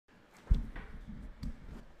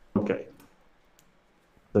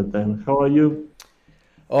Then, how are you?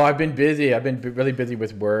 Oh, I've been busy. I've been really busy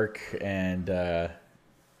with work and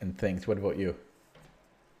things. What about you?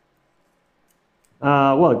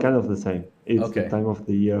 Well, kind of the same. It's the Okay. time of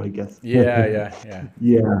the year, I guess. Yeah, yeah, yeah.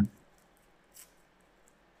 Yeah.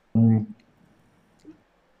 Mm.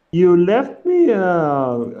 You left me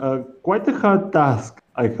quite a hard task,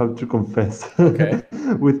 I have to confess, Okay.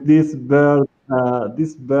 with this bird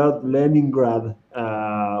Leningrad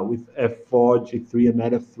with F4, G3, and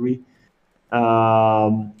Knight F3.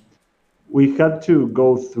 Um, we had to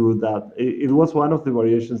go through that. It was one of the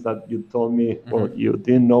variations that you told me, Hmm. well, you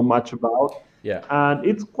didn't know much about, Yeah. and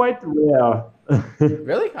it's quite rare.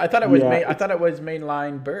 Really? I thought it was Yeah, main. I it's thought it was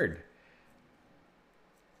mainline bird.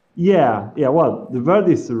 yeah. Well, the bird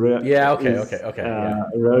is rare, Yeah. Okay. Okay. Okay. Yeah.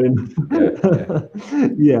 rare Yeah. Yeah.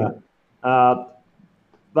 enough. Yeah, uh,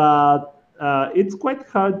 but it's quite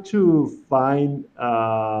hard to find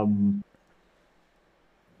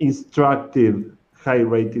instructive,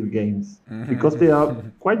 high-rated games because they are Hmm.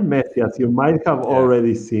 quite messy, as you might have Yeah.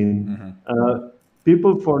 already seen. Hmm.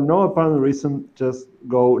 People, for no apparent reason, just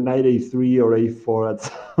go knight a3 or a4 at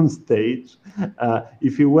some stage.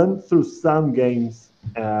 If you went through some games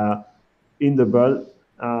in the bird,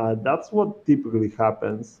 that's what typically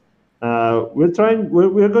happens.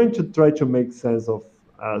 We're going to try to make sense of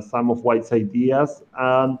some of White's ideas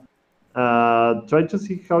and try to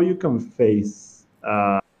see how you can face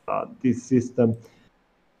this system.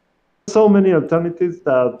 So many alternatives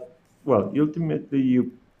that, well, ultimately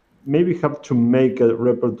you maybe have to make a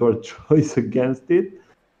repertoire choice against it.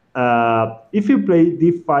 If you play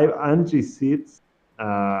d5 and g6,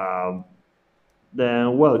 um,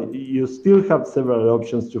 then, well, you still have several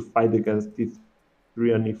options to fight against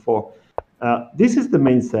d3 and e4. This is the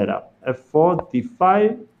main setup: f4,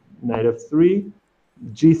 d5, knight f3,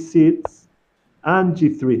 g6, and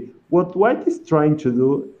g3. What white is trying to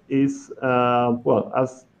do is, well,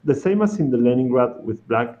 as the same as in the Leningrad with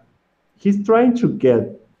black, he's trying to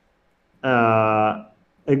get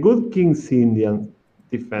a good King's Indian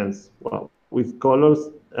defense. Well, with colors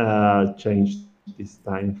changed this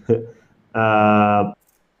time. uh,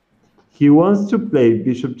 he wants to play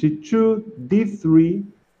bishop g2, d3,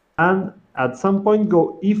 and at some point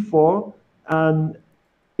go e4. And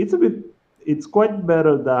it's a bit, it's quite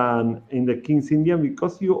better than in the King's Indian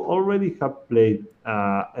because you already have played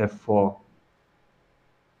f4.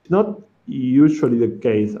 It's not usually the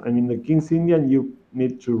case. I mean, the King's Indian, you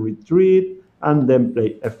need to retreat and then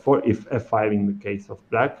play f4 if f5 in the case of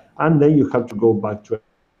black, and then you have to go back to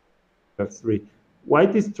f3.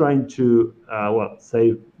 White is trying to, well,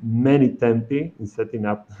 save many tempi in setting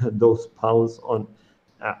up those pawns on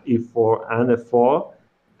e4 and f4.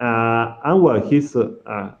 And well, he's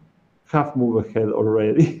half move ahead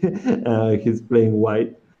already. He's playing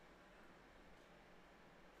white.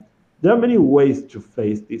 There are many ways to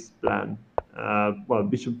face this plan. Well,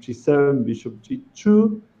 bishop g7, bishop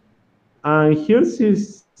g2, and here's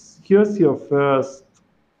your first.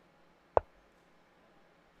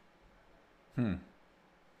 Hmm.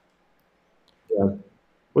 Yeah.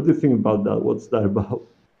 What do you think about that? What's that about?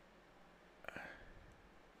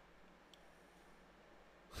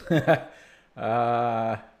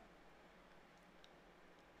 uh.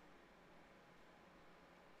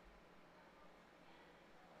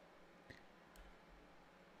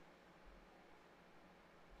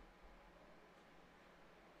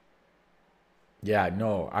 Yeah.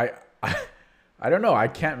 No. I don't know. I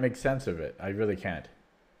can't make sense of it. I really can't.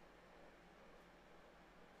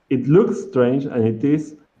 It looks strange, and it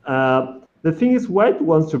is. The thing is, white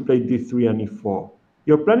wants to play d3 and e4.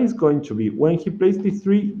 Your plan is going to be when he plays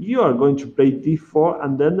d3, you are going to play d4,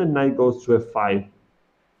 and then the knight goes to f5.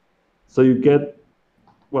 So you get,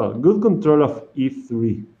 well, good control of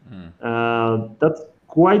e3. Hmm. That's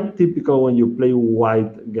quite typical when you play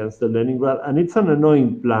white against the Leningrad, and it's an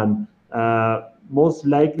annoying plan. Most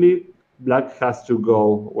likely, black has to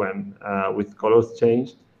go when with colors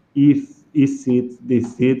changed. If e6,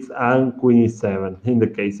 d6, and queen e7 in the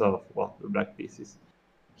case of, well, the black pieces.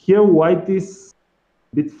 Here, white is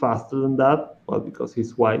a bit faster than that, well, because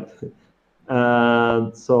he's white.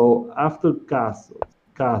 And so after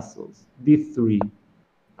castles, d3.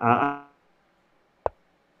 Uh,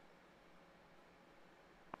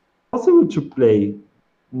 Possible to play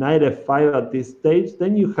knight f5 at this stage,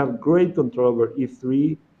 then you have great control over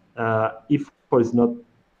e3. E4 is not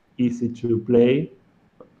easy to play,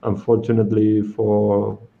 unfortunately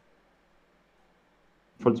for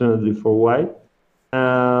white,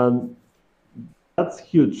 and that's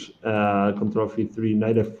huge. Control of e3,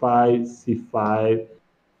 knight f5, c5,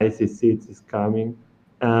 knight c6 is coming.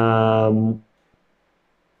 Um,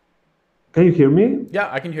 Can you hear me?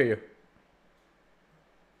 Yeah, I can hear you.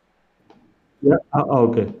 Yeah.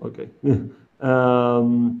 Okay. Okay.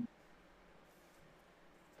 um,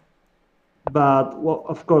 but well,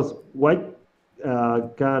 of course, white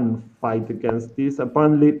can fight against this.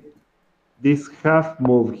 Apparently, this half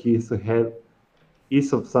move he's ahead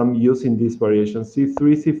is of some use in this variation: c3,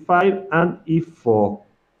 c5, and e4.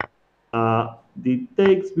 The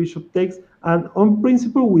takes, bishop takes, and on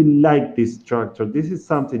principle, we like this structure. This is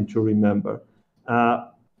something to remember.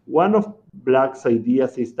 One of Black's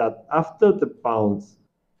ideas is that after the pawns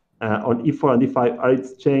on e4 and e5 are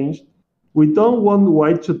exchanged, we don't want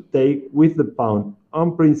white to take with the pawn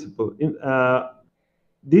on principle.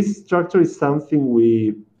 This structure is something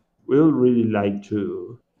we will really like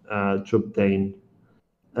to obtain.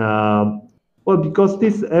 Um, well, because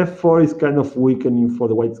this f4 is kind of weakening for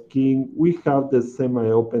the white king, we have the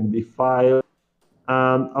semi-open d file,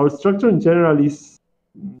 and our structure in general is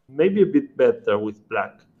maybe a bit better with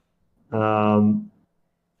black. Um,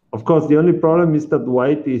 of course, the only problem is that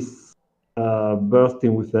white is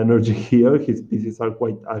bursting with energy here. His pieces are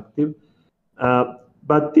quite active.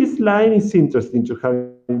 But this line is interesting to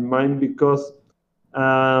have in mind because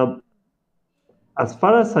uh, as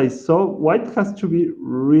far as I saw, white has to be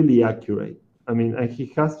really accurate. I mean, and um, he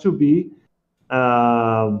has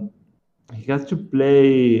to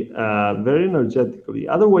play very energetically.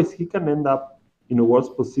 Otherwise, he can end up in a worse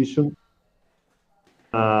position.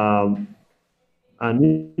 Um,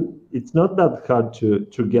 and it's not that hard to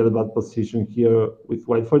get a bad position here with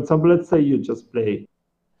white. For example, let's say you just play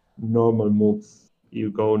normal moves.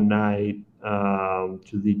 You go knight to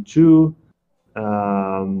d2,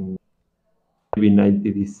 um, maybe knight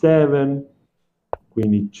to d7,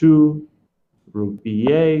 queen e2, rook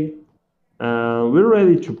b8. We're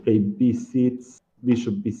ready to play b6,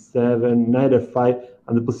 bishop b7, knight f5,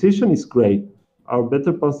 and the position is great. Our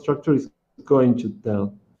better pawn structure is going to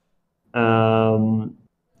tell. The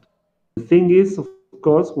thing is, of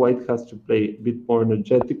course, white has to play a bit more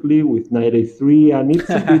energetically with knight a3, and it's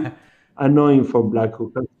a bit annoying for black,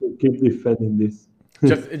 who has to keep defending this.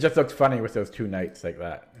 It just looks funny with those two knights like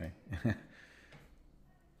that.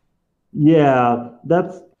 Yeah,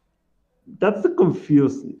 that's the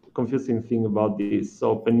confusing thing about this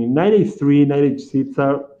opening. Knight a3, knight h6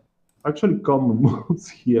 are actually common moves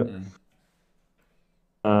here.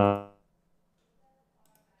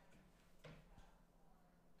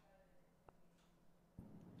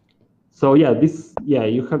 So yeah,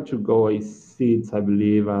 you have to go a6, I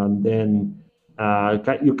believe, and then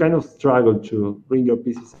you kind of struggle to bring your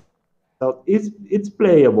pieces out. It's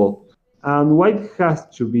playable, and white has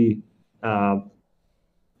to be well,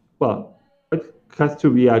 white has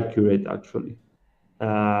to be accurate actually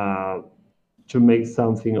to make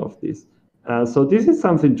something of this. So this is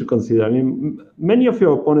something to consider. I mean, many of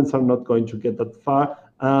your opponents are not going to get that far,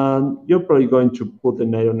 and you're probably going to put the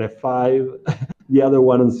knight on f5, the other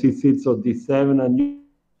one on c6 or d7, and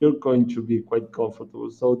you're going to be quite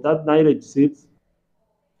comfortable. So that knight h6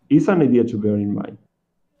 is an idea to bear in mind.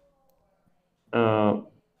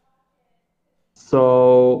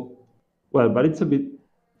 But it's a bit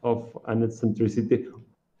of an eccentricity.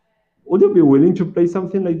 Would you be willing to play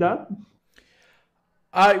something like that?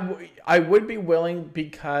 I would be willing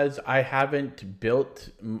because I haven't built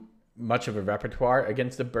much of a repertoire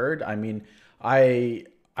against the bird. I mean, I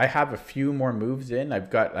have a few more moves in. I've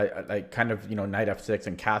got like kind of knight f6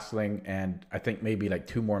 and castling, and I think maybe like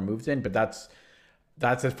two more moves in. But that's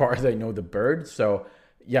as far as I know the bird. So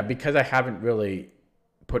yeah, because I haven't really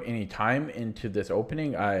put any time into this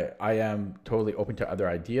opening, I am totally open to other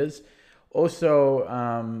ideas. Also,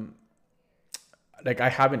 like I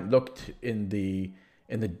haven't looked in the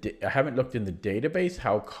database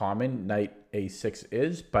how common knight a6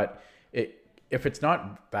 is, but if it's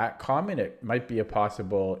not that common, it might be a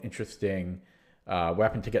possible interesting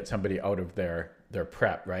weapon to get somebody out of their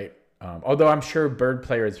prep, right? Although I'm sure bird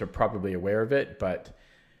players are probably aware of it, but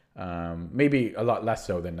maybe a lot less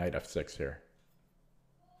so than knight f6 here.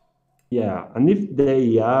 Yeah, and if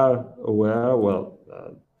they are aware, well,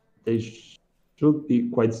 they should be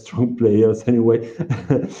quite strong players anyway.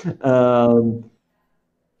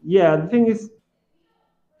 Yeah, the thing is,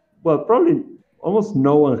 well, probably almost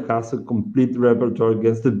no one has a complete repertoire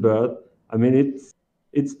against the bird. I mean,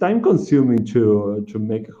 it's time consuming to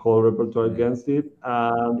make a whole repertoire against it,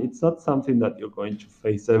 and it's not something that you're going to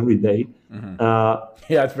face every day. Yeah,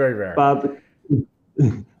 it's very rare. But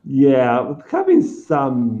yeah, having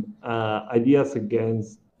some ideas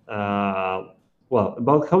against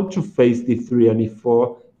about how to face d3 and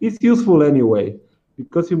e4 is useful anyway,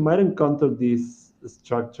 because you might encounter this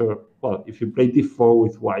structure well, if you play d4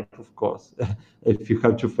 with white, of course, if you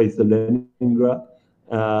have to face the Leningrad,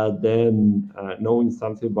 then knowing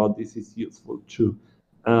something about this is useful too.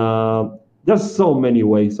 There's so many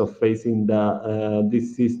ways of facing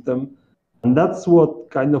this system, and that's what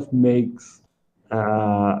kind of makes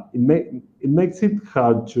it makes it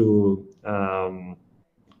hard to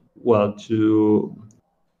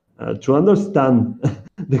to understand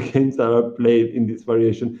the games that are played in this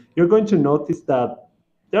variation. You're going to notice that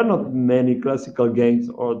there are not many classical games,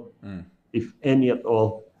 or if any at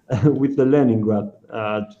all, with the Leningrad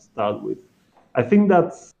to start with. I think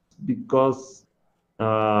that's because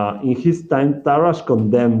in his time, Tarash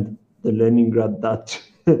condemned the Leningrad Dutch,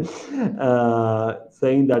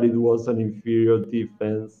 saying that it was an inferior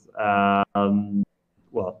defense.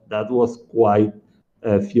 Well, that was quite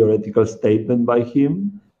a theoretical statement by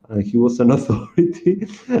him. He was an authority,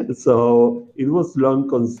 so it was long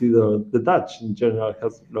considered. The Dutch, in general,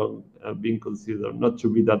 has long been considered not to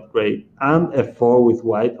be that great. And f4 with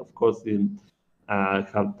white, of course, didn't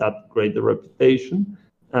have that great a reputation.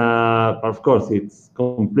 But of course, it's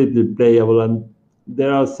completely playable, and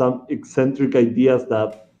there are some eccentric ideas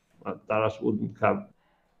that Tarash wouldn't have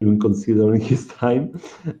even considered in his time.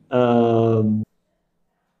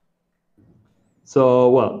 So,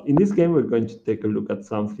 well, in this game, we're going to take a look at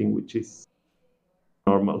something which is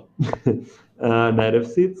normal. Knight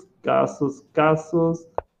f6, castles, castles.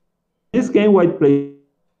 In this game, white plays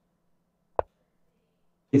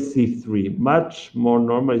c3. Much more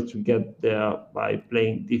normal is to get there by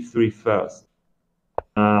playing d3 first.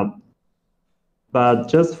 But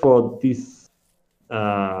just for this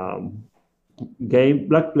game,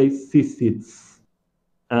 black plays c6.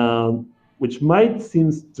 Which might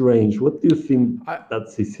seem strange. What do you think that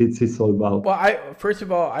c6 is all about? Well, first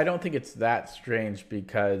of all, I don't think it's that strange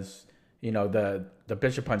because the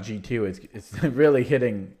bishop on g2 is really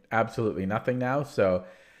hitting absolutely nothing now. So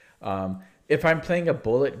if I'm playing a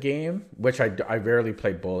bullet game, which I rarely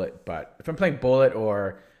play bullet, but if I'm playing bullet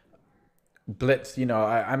or blitz,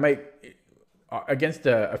 I might against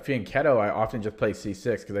a fianchetto, I often just play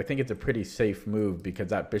c6 because I think it's a pretty safe move because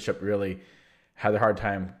that bishop really had a hard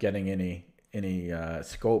time getting any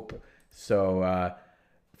scope. So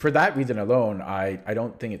for that reason alone, I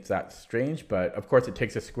don't think it's that strange. But of course, it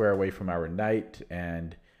takes a square away from our knight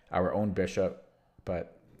and our own bishop.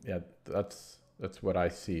 But yeah, that's what I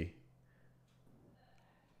see.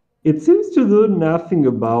 It seems to do nothing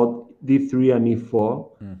about d3 and e4,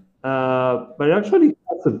 but it actually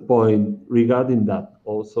has a point regarding that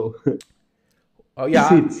also. Oh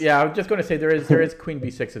yeah, yeah. I was just going to say there is queen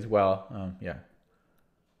b6 as well. Yeah.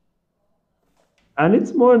 And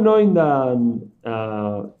it's more annoying than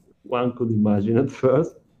one could imagine at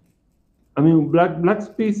first. I mean, black's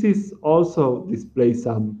pieces also display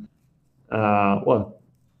some,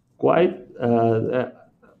 quite.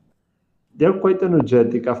 They're quite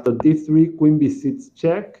energetic. After d3, queen b6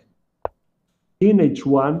 check, in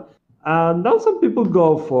h1, and now some people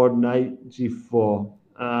go for knight g4.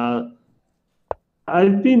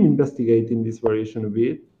 I've been investigating this variation a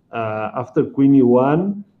bit. After queen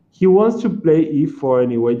e1. He wants to play e4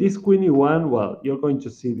 anyway. This queen e1, well, you're going to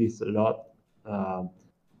see this a lot.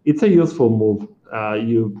 It's a useful move.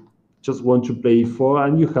 You just want to play e4,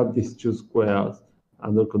 and you have these two squares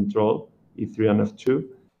under control, e3 and f2.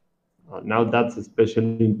 Now that's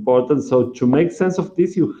especially important. So to make sense of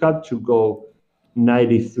this, you had to go knight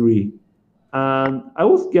e3. And I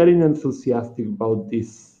was getting enthusiastic about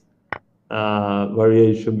this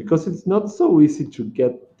variation because it's not so easy to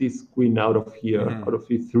get this queen out of here, out of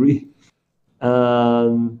e3.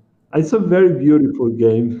 It's a very beautiful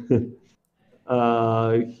game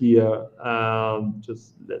here.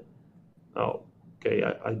 Okay,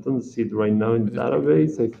 I don't see it right now in the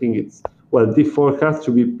database. I think it's, well, d4 has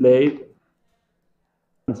to be played.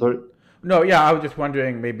 I'm sorry. No, yeah, I was just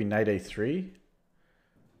wondering maybe knight a3.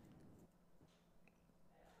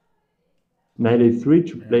 Knight a3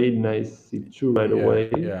 to play knight c2 right away.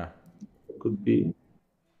 Yeah. Could be.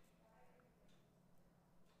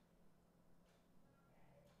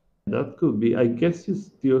 That could be. I guess you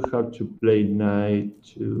still have to play knight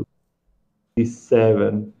to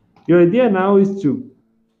d7. Your idea now is to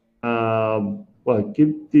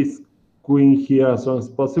keep this queen here as long as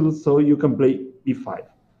possible so you can play e5.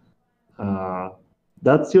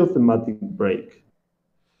 That's your thematic break.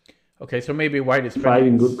 Okay, so maybe white is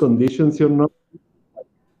spending... in good conditions, you're not...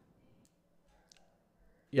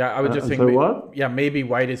 Yeah, I would just think... Sorry, what? Yeah, maybe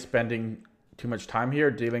white is spending too much time here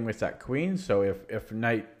dealing with that queen. So if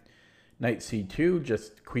knight c2,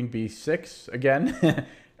 just queen b6 again,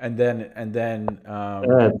 and then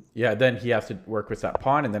then he has to work with that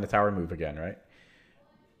pawn, and then it's our move again, right?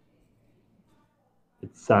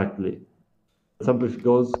 Exactly. For example, if it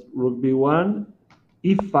goes rook b1,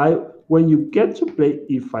 e5, when you get to play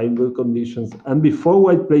e5 in good conditions, and before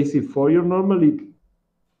white plays e4, you're normally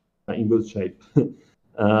in good shape.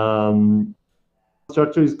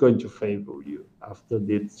 Structure is going to favor you after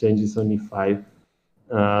the exchanges on e5.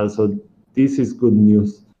 So this is good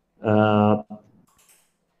news. On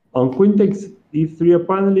queen takes d3,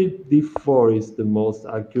 apparently d4 is the most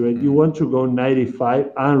accurate. You want to go knight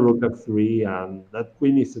e5 and rook f3, and that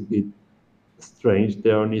queen is a bit strange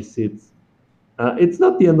there on e6. It's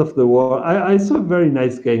not the end of the world. I saw a very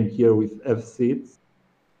nice game here with f6.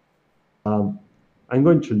 I'm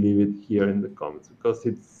going to leave it here in the comments because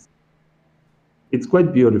it's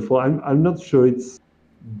quite beautiful. I'm not sure it's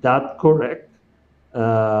that correct,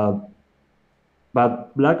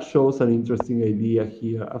 but black shows an interesting idea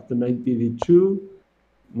here. After knight bd2,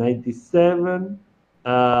 knight d7,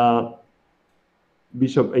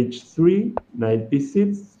 bishop h3, knight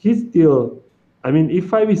b6. He's still, I mean,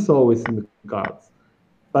 e5 is always in the cards,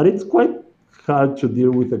 but it's quite hard to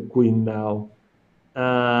deal with a queen now.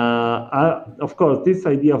 Of course, this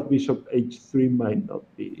idea of bishop h3 might not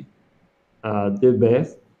be the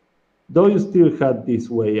best, though you still had this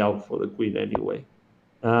way out for the queen anyway.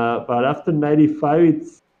 But after knight e5,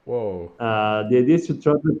 it's Whoa. The idea is to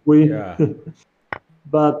trap the queen. Yeah.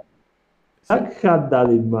 But Black had that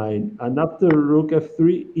in mind, and after rook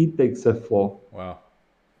f3, he takes f4. Wow.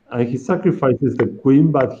 And he sacrifices the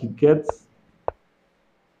queen, but he gets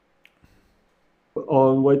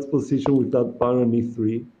on white's position with that pawn on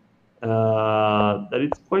e3. That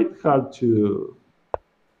it's quite hard to.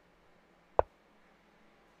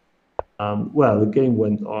 Well, the game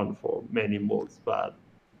went on for many moves, but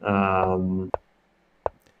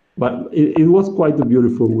it was quite a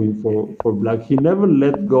beautiful win for Black. He never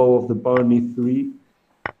let go of the pawn on e3.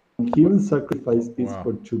 He even sacrificed this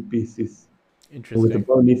for 2 pieces. Interesting. With the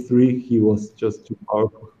pawn e3, he was just too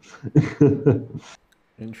powerful.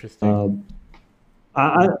 Interesting.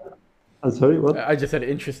 I'm sorry, what? I just said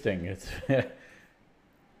interesting. It's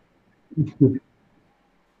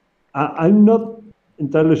I'm not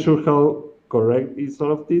entirely sure how correct is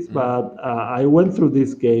all of this, but I went through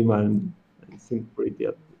this game and it seemed pretty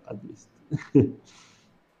at least.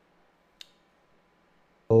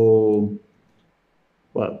 So,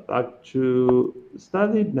 well, back to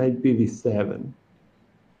study knight bd7.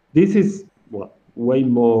 This is way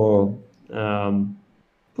more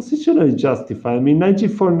positionally justified. I mean, knight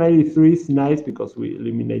g4, knight e3 is nice because we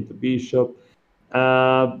eliminate the bishop,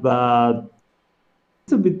 but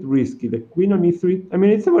it's a bit risky. The queen on e3, I mean,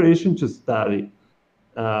 it's a variation to study.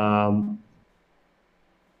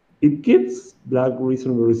 It gives black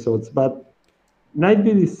reasonable results, but knight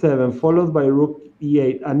bd7 followed by rook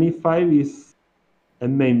e8 and e5 is a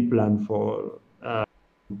main plan for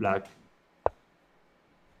black.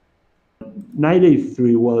 Knight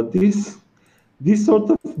a3, well, this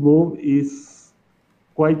sort of move is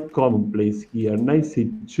quite commonplace here. Knight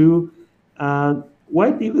c2, and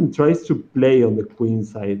white even tries to play on the queen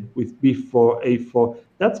side with b4, a4.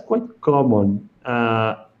 That's quite common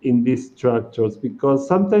in these structures because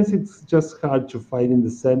sometimes it's just hard to fight in the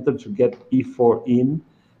center to get e4 in.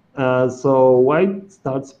 So white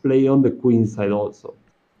starts play on the queen side also.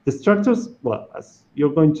 The structures, well, as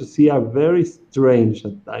you're going to see, are very strange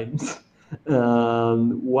at times.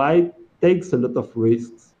 White takes a lot of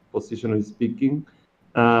risks, positionally speaking.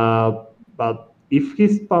 But if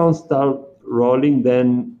his pawns start rolling,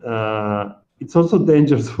 then it's also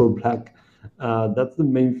dangerous for black. That's the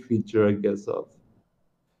main feature, I guess, of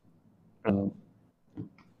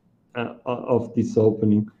this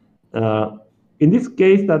opening. In this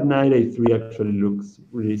case, that knight a3 actually looks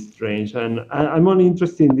really strange. And I'm only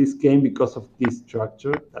interested in this game because of this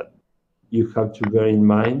structure that you have to bear in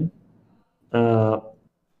mind.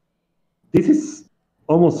 This is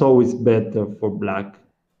almost always better for black.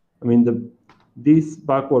 I mean, this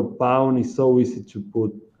backward pawn is so easy to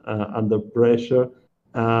put under pressure.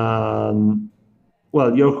 Well,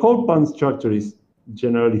 your whole pawn structure is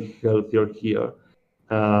generally healthier here.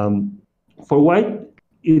 For white,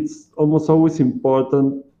 it's almost always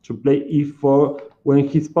important to play e4 when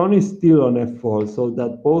his pawn is still on f4, so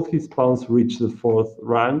that both his pawns reach the 4th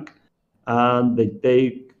rank and they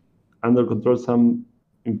take under control some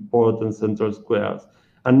important central squares.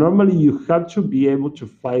 And normally you have to be able to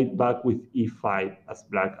fight back with e5 as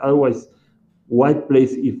black. Otherwise, white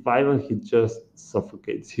plays e5 and he just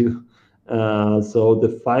suffocates you. So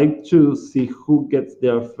the fight to see who gets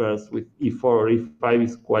there first with e4 or e5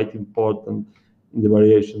 is quite important in the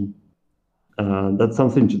variation. That's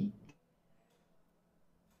something to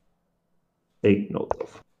take note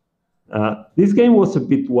of. This game was a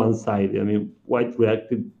bit one-sided. I mean, white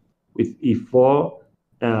reacted with e4,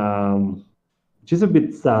 which is a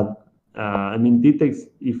bit sad. I mean, d takes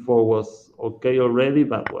e4 was okay already,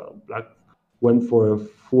 but well, black went for a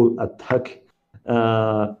full attack.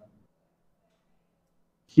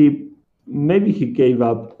 Maybe he gave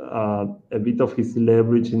up a bit of his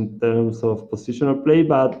leverage in terms of positional play,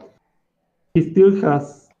 but he still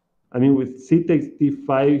has. I mean, with c takes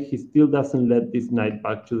d5, he still doesn't let this knight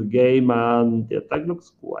back to the game, and the attack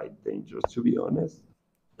looks quite dangerous, to be honest.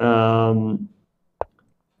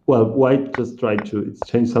 Well, white just tried to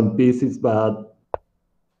exchange some pieces, but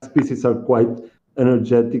pieces are quite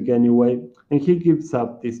energetic anyway, and he gives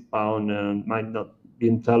up this pawn and might not be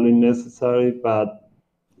entirely necessary, but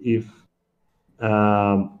if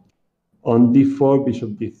on d4,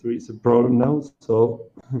 bishop d3 is a problem now, so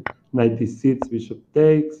knight d6, bishop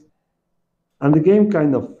takes, and the game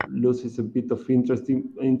kind of loses a bit of interest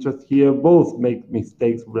here. Both make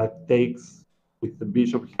mistakes. Black takes with the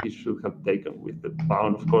bishop. He should have taken with the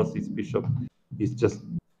pawn. Of course, this bishop is just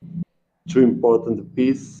too important a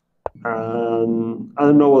piece. And I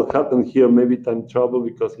don't know what happened here. Maybe time trouble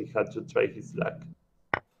because he had to try his luck.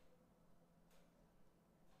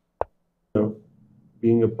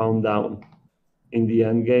 Being a pawn down in the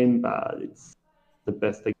end game, but it's the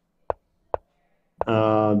best.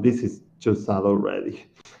 This is too sad already.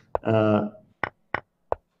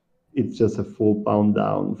 It's just a full pawn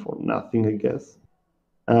down for nothing, I guess.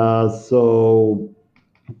 So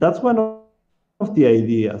that's one of the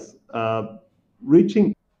ideas.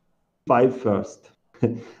 Reaching 5 first.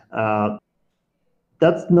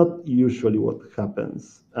 That's not usually what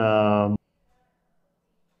happens.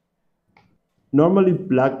 Normally,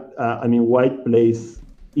 white plays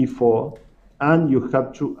e4, and you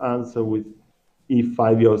have to answer with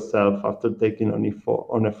e5 yourself after taking on e4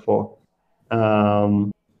 on f4.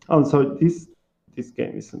 So this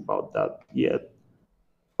game isn't about that yet,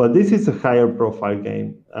 but this is a higher profile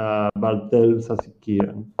game. Bartel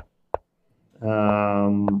Sasikiran,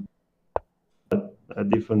 a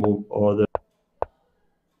different move order,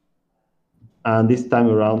 and this time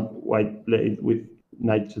around, white played with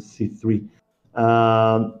knight to c3.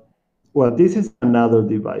 Well, this is another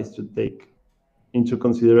device to take into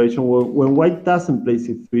consideration when white doesn't play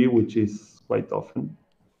c3, which is quite often.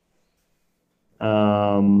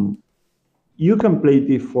 You can play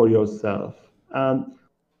d4 yourself, and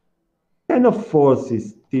kind of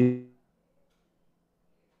forces this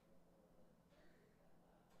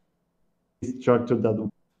structure that,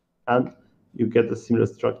 and you get a similar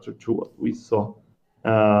structure to what we saw,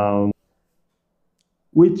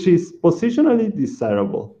 which is positionally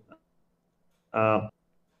desirable.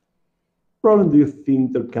 Problem do you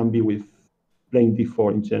think there can be with playing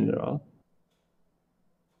d4 in general?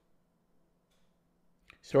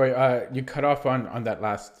 Sorry, you cut off on that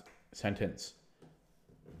last sentence.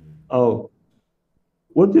 Oh,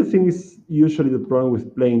 what do you think is usually the problem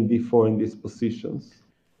with playing d4 in these positions?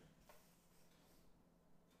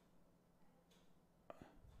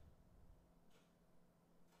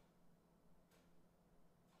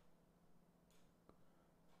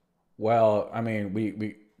 Well, I mean,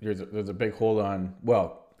 there's a big hold on,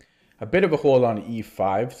 well, a bit of a hold on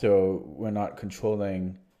e5, so we're not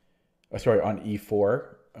controlling. Sorry, on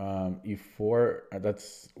e4. E4.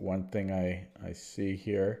 That's one thing I see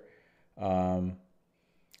here. I'm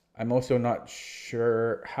also not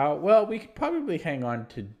sure how well. We could probably hang on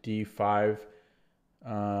to d5.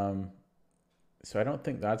 So I don't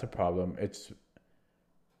think that's a problem. It's,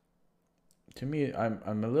 to me,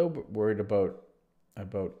 I'm a little bit worried about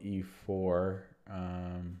e4.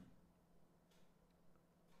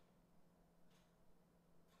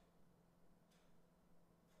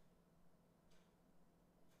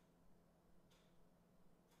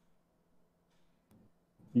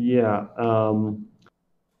 Yeah.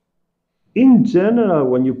 In general,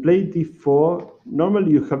 when you play d4,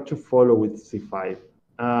 normally you have to follow with c5.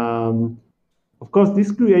 Of course,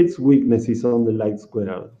 this creates weaknesses on the light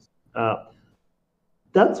squares.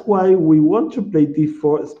 That's why we want to play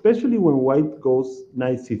d4, especially when white goes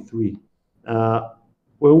knight c3.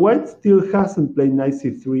 When white still hasn't played knight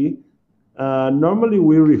c3, normally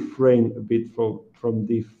we refrain a bit from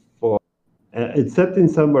d4, except in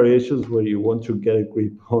some variations where you want to get a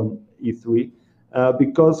grip on e3,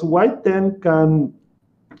 because white then can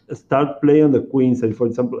start playing on the queen side. For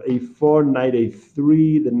example, a4, knight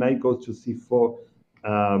a3, the knight goes to c4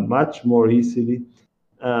 much more easily.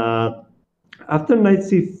 After knight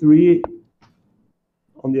c3,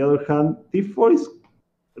 on the other hand, d4 is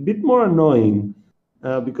a bit more annoying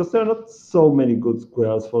because there are not so many good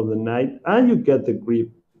squares for the knight, and you get the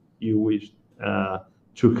grip you wish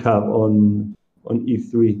to have on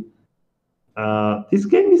e3. This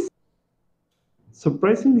game is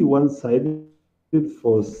surprisingly one-sided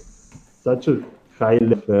for such a high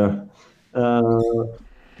level.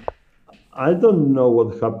 I don't know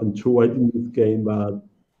what happened to White in this game, but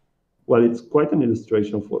well, it's quite an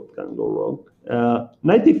illustration of what can go wrong.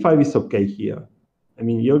 95 is okay here. I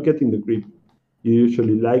mean, you're getting the grip you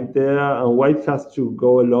usually like there, and White has to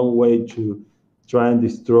go a long way to try and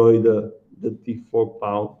destroy the d4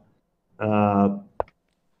 pawn.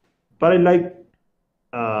 But I like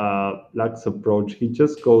Black's approach. He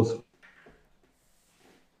just goes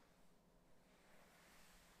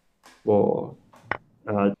for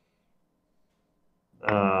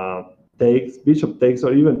takes, bishop takes,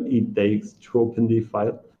 or even e takes to open the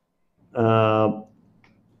file.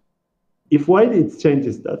 If White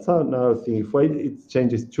exchanges, that's another thing. If White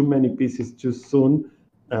exchanges too many pieces too soon,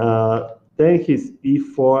 then his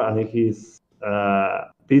e4 and his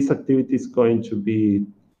piece activity is going to be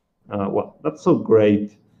well, not so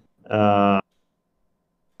great. I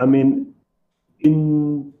mean,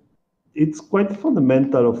 it's quite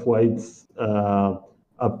fundamental of White's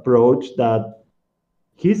approach that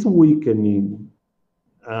he's weakening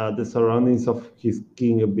the surroundings of his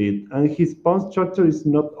king a bit, and his pawn structure is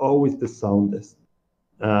not always the soundest.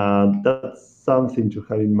 That's something to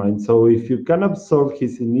have in mind. So if you can absorb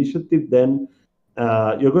his initiative, then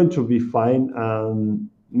you're going to be fine, and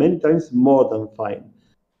many times more than fine.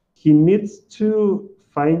 He needs to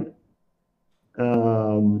find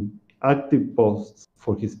active posts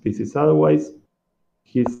for his pieces. Otherwise,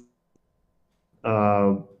 he's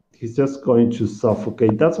just going to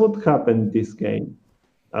suffocate. That's what happened this game.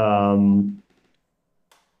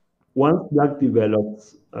 Once Black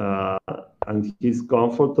develops and he's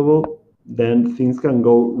comfortable, then things can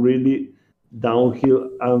go really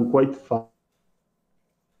downhill and quite fast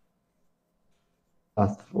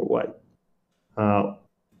for White.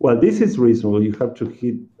 Well, this is reasonable. You have to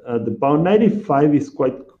hit the pawn. 95 is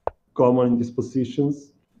quite common in these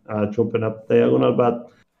positions to open up diagonal, but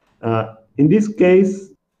in this case,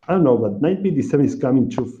 I don't know, but knight bd7 is coming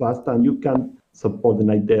too fast, and you can't support the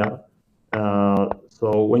knight there.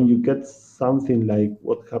 So when you get something like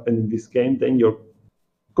what happened in this game, then you're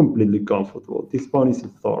completely comfortable. This pawn is a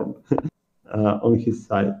thorn on his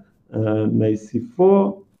side. Knight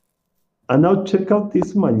c4. And now check out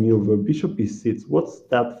this maneuver, bishop e6. What's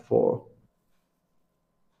that for?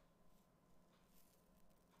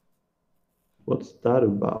 What's that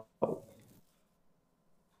about?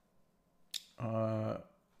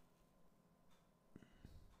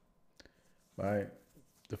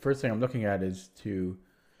 The first thing I'm looking at is to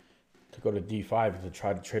go to d5 to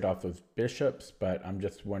try to trade off those bishops, but I'm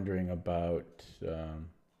just wondering about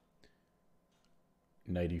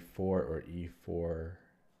knight e4 or e4.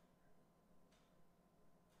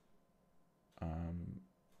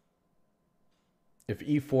 If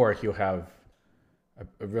e4, he'll have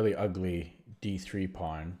a really ugly d3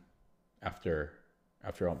 pawn after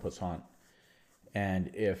en passant, and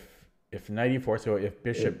if knight e4, so if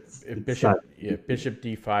bishop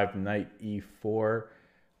d5, knight e4,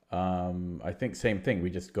 I think same thing. We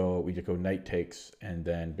just go knight takes and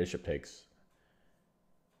then bishop takes.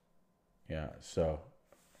 Yeah. So.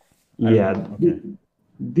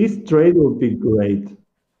 This trade would be great.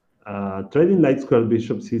 Trading light square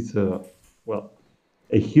bishops is a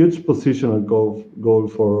huge positional goal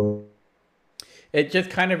for. It just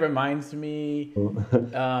kind of reminds me for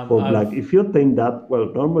Black. If you think that,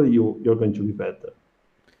 well, normally you're going to be better.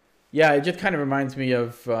 Yeah, it just kind of reminds me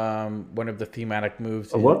of one of the thematic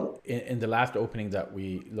moves in the last opening that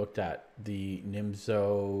we looked at, the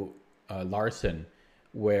Nimzo Larsen,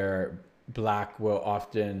 where Black will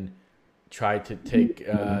often try to take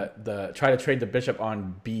try to trade the bishop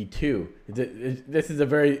on b2. This is the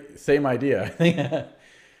very same idea.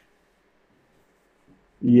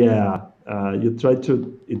 Yeah, you try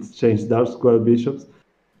to exchange dark square bishops.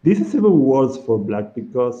 This is even worse for Black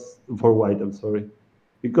for White. I'm sorry,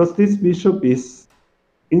 because this bishop is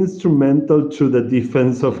instrumental to the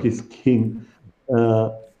defense of his king.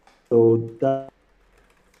 So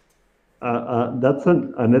that's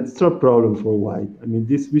an extra problem for White. I mean,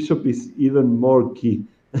 this bishop is even more key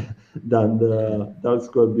than the dark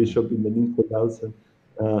square bishop in the Nimzo-Larsen.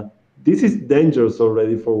 This is dangerous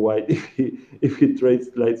already for White if he trades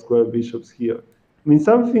light square bishops here. I mean,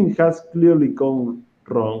 something has clearly gone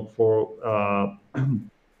wrong for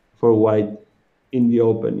White in the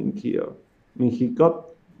opening here. I mean, he got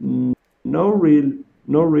no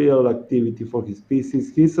real activity for his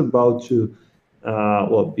pieces. He's about to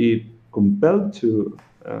be compelled to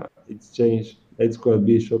exchange light square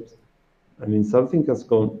bishops. I mean, something has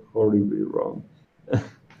gone horribly wrong.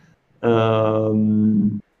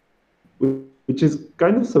 which is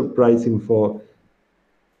kind of surprising for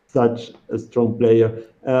such a strong player.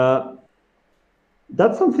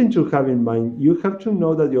 That's something to have in mind. You have to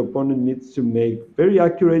know that your opponent needs to make very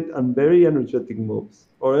accurate and very energetic moves,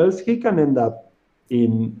 or else he can end up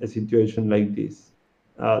in a situation like this.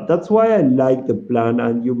 That's why I like the plan,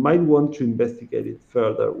 and you might want to investigate it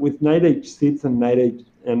further. With knight h6 and knight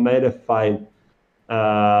f5,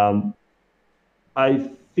 I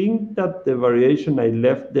think that the variation I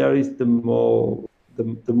left there is the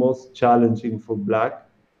most challenging for black,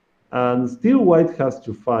 and still white has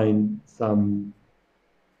to find some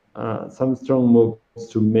strong moves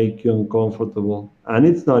to make you uncomfortable, and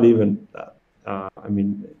it's not even that. I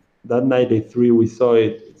mean, that knight a3 we saw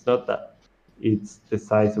it. It's not that it's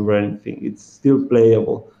decisive or anything. It's still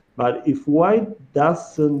playable. But if white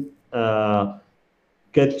doesn't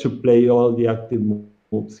get to play all the active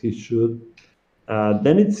moves he should,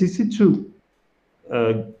 then it's easy to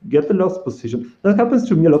get the lost position. That happens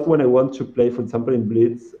to me a lot when I want to play, for example, in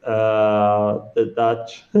Blitz, the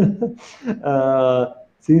Dutch.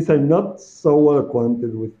 Since I'm not so well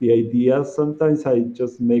acquainted with the ideas, sometimes I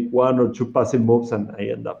just make one or two passive moves and I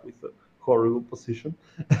end up with a horrible position.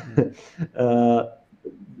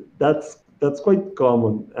 That's quite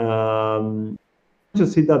common. You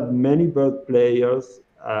see that many bird players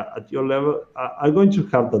at your level are going to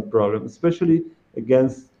have that problem, especially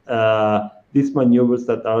against these maneuvers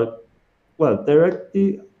that are, well,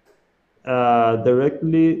 directly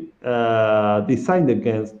designed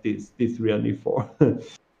against this d3 and e4.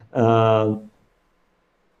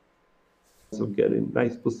 So getting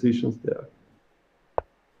nice positions there.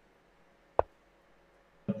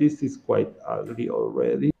 This is quite ugly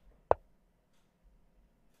already.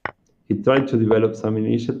 He tried to develop some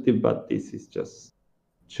initiative, but this is just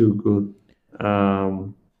too good.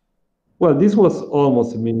 Well, this was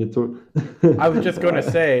almost a miniature. I was just going to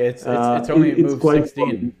say it's only move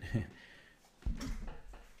 16.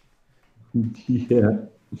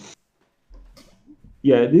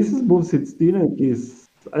 Yeah, this is move 16, and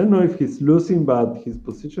I don't know if he's losing, but his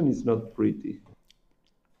position is not pretty.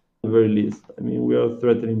 At the very least, I mean, we are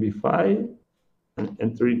threatening b5 and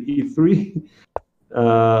entering e3.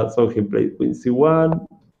 So he played queen c1,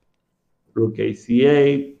 rook a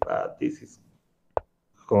c8, but this is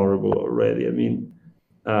horrible already. I mean,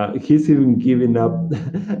 he's even giving up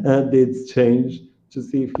the exchange to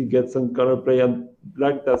see if he gets some counterplay, and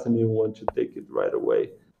black doesn't even want to take it right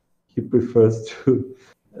away. He prefers to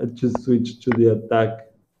switch to the attack,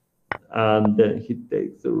 and then he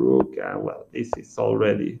takes the rook, and well, this is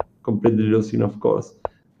already completely losing, of course.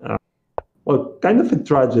 Well, kind of a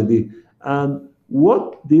tragedy. And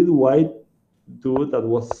what did white do that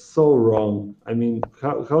was so wrong? I mean,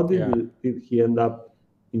 how did he end up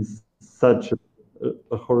in such a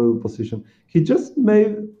horrible position? He just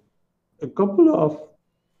made a couple of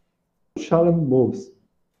challenge moves.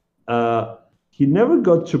 He never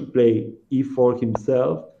got to play e4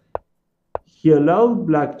 himself. He allowed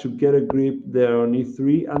black to get a grip there on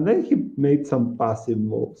e3, and then he made some passive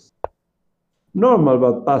moves. Normal,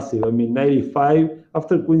 but passive. I mean, knight e5,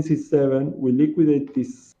 after queen c7, we liquidate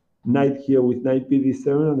this knight here with knight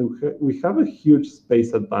bd7, and we have a huge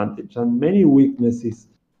space advantage, and many weaknesses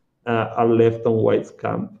are left on white's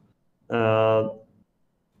camp.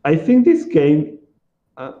 I think this game,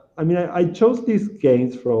 I mean, I chose these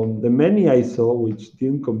games from the many I saw, which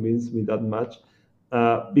didn't convince me that much,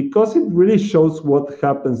 because it really shows what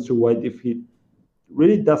happens to white if he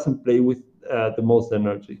really doesn't play with the most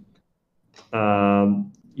energy.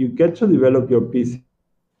 You get to develop your pieces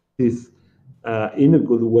in a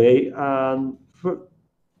good way, and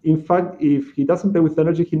in fact, if he doesn't play with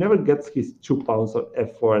energy, he never gets his 2 pawns of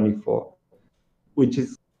f4 and e4, which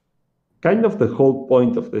is kind of the whole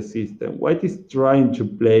point of the system. White is trying to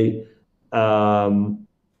play a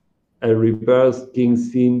reverse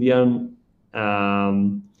King's Indian,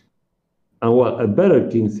 and well, a better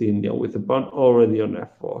King's Indian with a pawn already on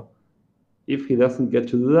f4. If he doesn't get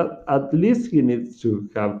to do that, at least he needs to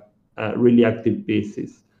have really active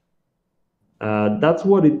pieces. That's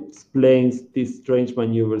what explains these strange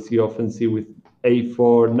maneuvers you often see with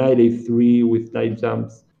a4, knight a3 with knight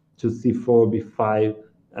jumps to c4, b5,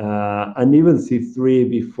 and even c3,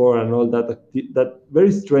 b4, and all that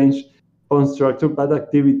very strange pawn structure, bad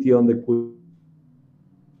activity on the queen.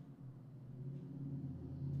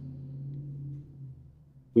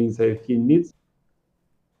 So he needs.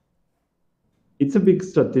 It's a big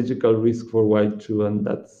strategical risk for white too, and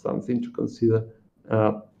that's something to consider.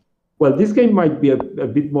 Well, this game might be a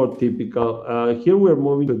bit more typical. Here we're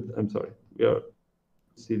moving to, I'm sorry, we are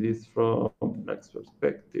see this from black's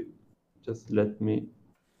perspective. Just let me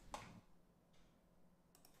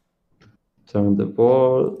turn the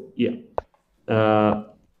board. Yeah.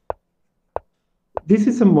 This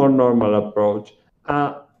is a more normal approach.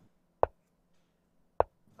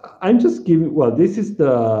 I'm just giving, well, this should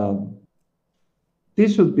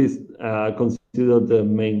be considered the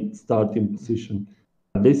main starting position.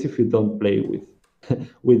 This if you don't play with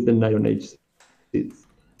with the knight on h6.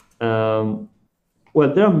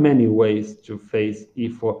 Well, there are many ways to face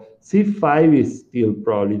e4. c5 is still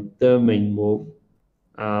probably the main move.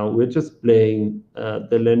 We're just playing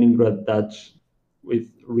the Leningrad Dutch with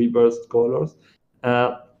reversed colors.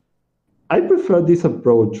 I prefer this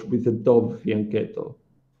approach with a double fianchetto.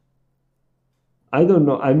 I don't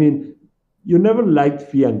know. I mean, you never liked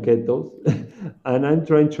fianchettos, and I'm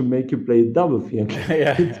trying to make you play double fianchetto.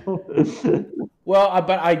 Yeah. Well,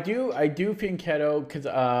 but I do fianchetto because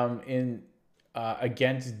in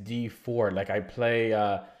against d4, like I play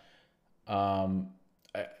um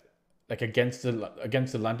like against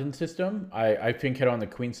the London system, I fianchetto on the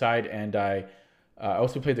queen side, and I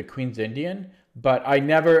also play the Queen's Indian, but I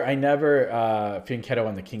never fianchetto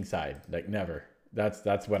on the king side, like never.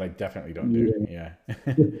 That's what I definitely don't do. Yeah.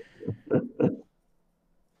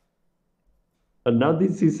 And now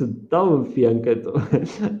this is a double fianchetto.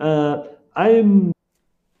 I'm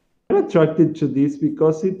attracted to this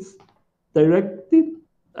because it's directed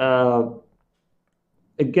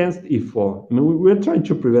against e4. I mean, we're trying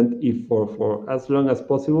to prevent e4 for as long as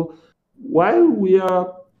possible, while we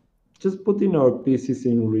are just putting our pieces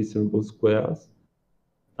in reasonable squares.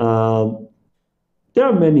 There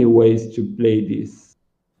are many ways to play this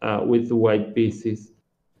with the white pieces.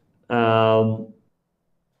 The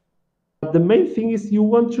main thing is you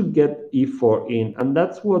want to get e4 in, and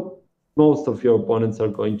that's what most of your opponents are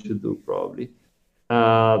going to do probably.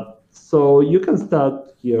 So you can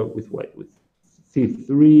start here with white with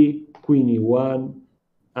c3, queen e1,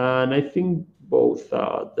 and I think both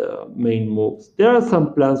are the main moves. There are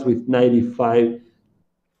some plans with knight e5,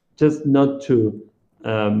 just not to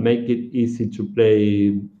make it easy to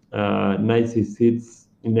play knight c6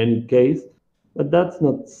 in any case. But that's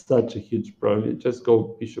not such a huge problem. You just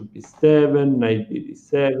go bishop b7, knight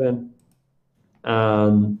b7,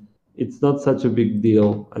 and it's not such a big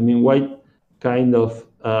deal. I mean, white kind of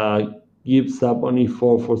gives up on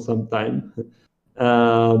e4 for some time.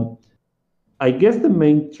 I guess the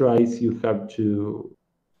main tries you have to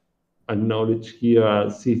acknowledge here are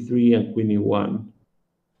c3 and queen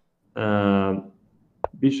e1.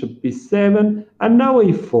 Bishop b7, and now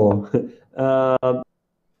e4.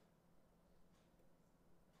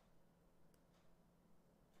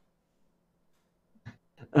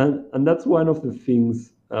 And that's one of the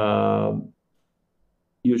things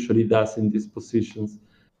usually does in these positions.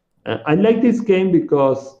 I like this game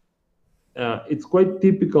because it's quite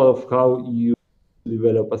typical of how you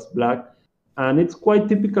develop as black, and it's quite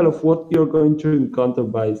typical of what you're going to encounter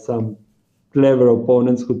by some clever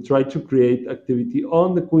opponents who try to create activity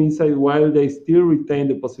on the queen side while they still retain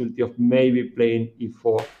the possibility of maybe playing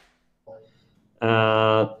e4.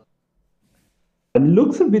 It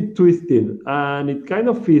looks a bit twisted, and it kind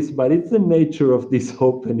of is, but it's the nature of this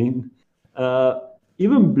opening.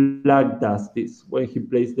 Even Black does this when he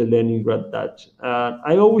plays the Leningrad Dutch.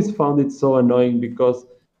 I always found it so annoying because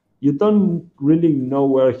you don't really know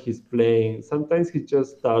where he's playing. Sometimes he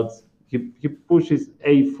just starts, he pushes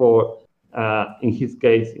a4, in his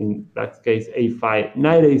case, in Black's case, a5,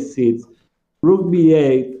 knight a6, rook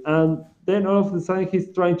b8, and then all of a sudden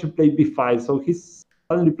he's trying to play b5. So he's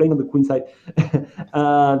suddenly playing on the queen side.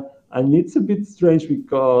 And it's a bit strange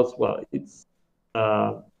because, well, it's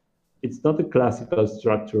not a classical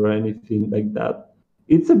structure or anything like that.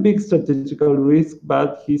 It's a big strategical risk,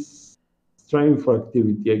 but he's striving for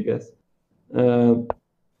activity, I guess.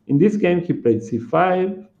 In this game, he played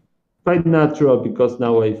c5, quite natural because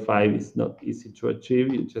now a5 is not easy to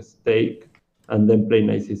achieve. You just take and then play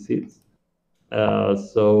knight c6.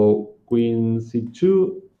 So queen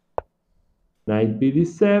c2, knight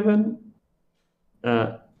bd7.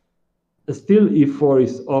 Still e4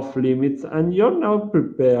 is off limits, and you're now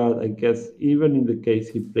prepared, I guess, even in the case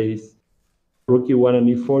he plays rook e1 and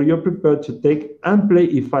e4, you're prepared to take and play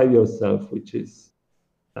e5 yourself, which is,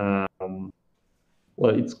 well,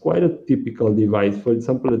 it's quite a typical device. For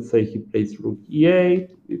example, let's say he plays rook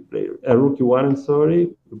e8, we play rook e1, I'm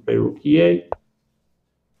sorry, we play rook e8.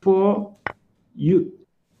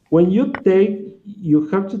 When you take, you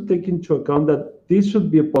have to take into account that this should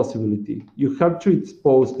be a possibility. You have to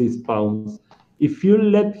expose these pawns. If you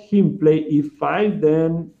let him play e5,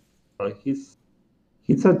 then he's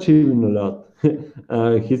achieving a lot.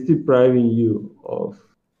 He's depriving you of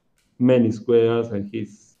many squares, and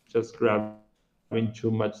he's just grabbing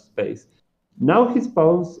too much space. Now his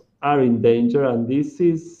pawns are in danger, and this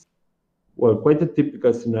is, well, quite a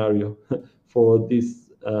typical scenario for this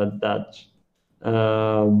Dutch.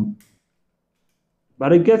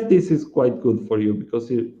 But I guess this is quite good for you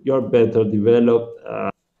because you're better developed.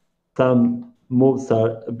 Some moves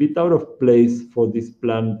are a bit out of place for this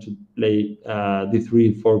plan to play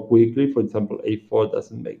d3, 4 quickly. For example, a4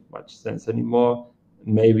 doesn't make much sense anymore.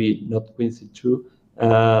 Maybe not queen c2.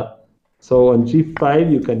 So on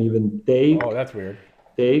g5, you can even take. Oh, that's weird.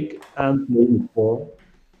 Take and play e4.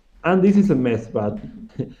 And this is a mess, but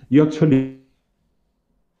you actually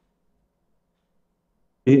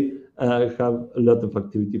have a lot of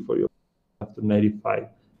activity for you after 95.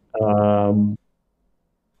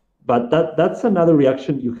 But that's another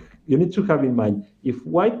reaction you need to have in mind. If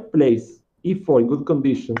white plays e4 in good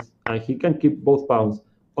conditions and he can keep both pawns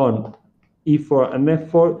on e4 and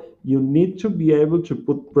f4, you need to be able to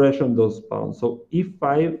put pressure on those pawns. So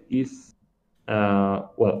e5 is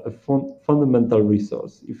well, a fundamental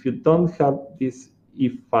resource. If you don't have this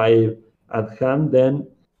e5 at hand, then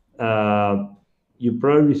you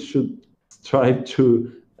probably should strive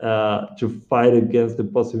to fight against the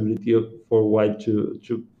possibility for white to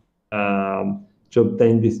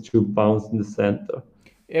obtain these 2 pawns in the center.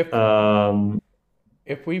 If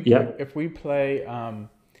we play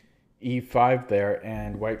e5 there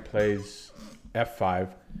and white plays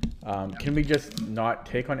f5, can we just not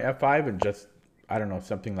take on f5 and just, I don't know,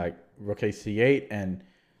 something like rook a c8 and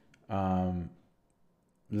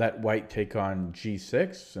let white take on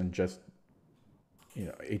g6 and just, you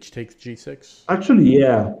know, h takes g6? Actually,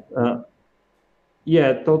 yeah.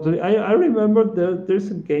 Yeah, totally. I remember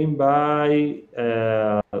there's a game by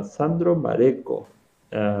Sandro Mareco,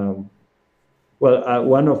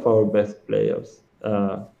 one of our best players,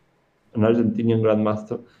 an Argentinian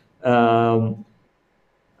grandmaster.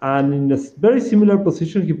 And in a very similar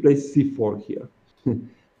position, he plays c4 here.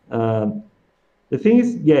 The thing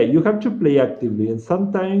is, yeah, you have to play actively, and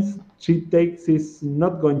sometimes g takes is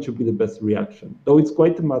not going to be the best reaction, though it's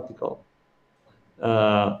quite thematical.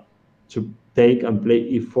 To take and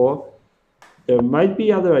play e4, there might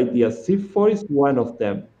be other ideas. c4 is one of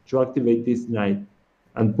them, to activate this knight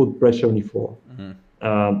and put pressure on e4.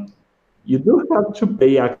 Mm-hmm. You do have to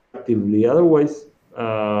play actively, otherwise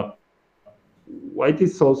white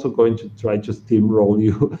is also going to try to steamroll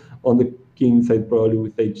you on the king side, probably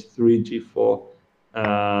with h3,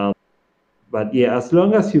 g4. But yeah, as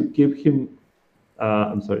long as you keep him,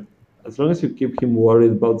 as long as you keep him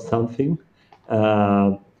worried about something,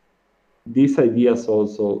 these ideas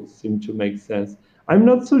also seem to make sense. I'm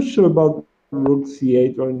not so sure about rook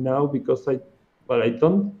c8 right now because I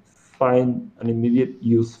don't find an immediate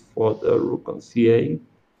use for the rook on c8.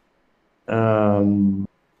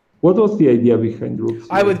 What was the idea behind rook c8?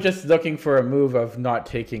 I was just looking for a move of not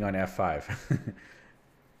taking on f5.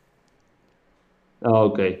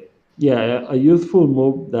 Okay. Yeah, a useful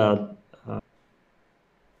move that,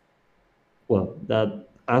 that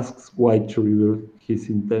asks white to reveal his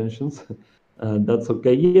intentions. That's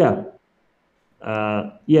okay. Yeah.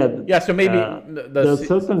 Yeah, so maybe there's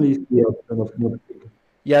certainly the option of not.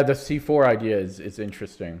 Yeah, the c4 idea is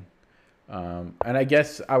interesting. And I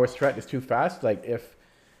guess our strat is too fast. Like if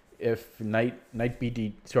knight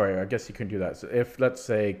bd, sorry, I guess you couldn't do that. So if, let's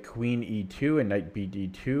say, queen e2 and knight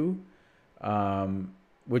bd2,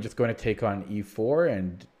 we're just going to take on e4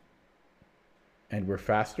 and we're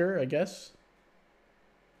faster, I guess.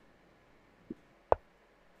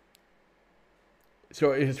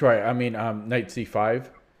 So it's right. I mean, knight c5.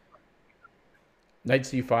 Knight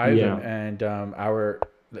c5, yeah. And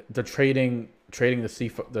the trading the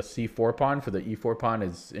c4 pawn for the e4 pawn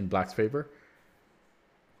is in black's favor.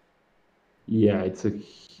 Yeah,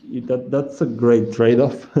 that's a great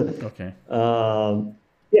trade-off. Okay.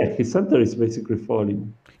 Yeah, his center is basically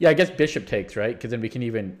falling. Yeah, I guess bishop takes, right? Because then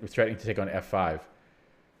we're threatening to take on f5.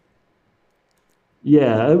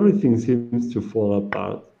 Yeah, everything seems to fall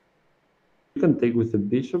apart. You can take with the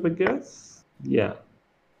bishop, I guess. Yeah.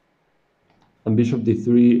 And bishop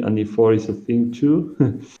d3 and e4 is a thing too.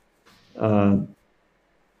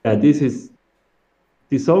 Yeah, this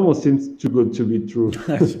almost seems too good to be true.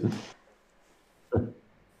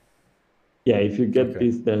 Yeah, if you get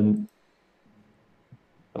this, then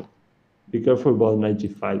be careful about knight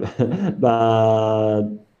g5. But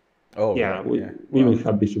yeah, we will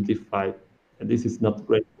have bishop d5, and this is not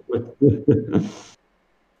great.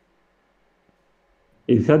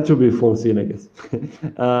 It had to be foreseen, I guess.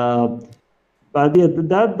 But yeah,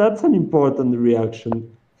 that's an important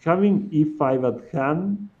reaction. Having e5 at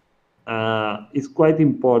hand is quite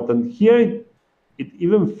important. Here, it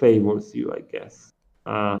even favors you, I guess.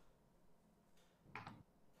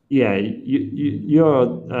 yeah,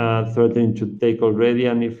 you're threatening to take already,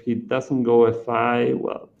 and if he doesn't go f5,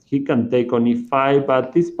 well, he can take on e5,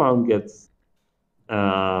 but this pawn gets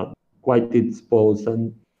quite exposed,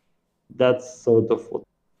 and that's sort of what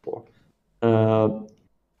for. Uh,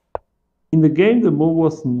 in the game, the move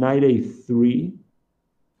was knight a3,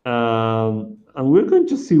 and we're going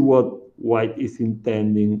to see what white is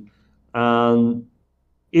intending. And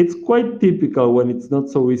it's quite typical when it's not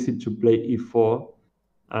so easy to play e4.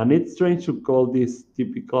 And it's strange to call this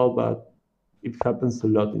typical, but it happens a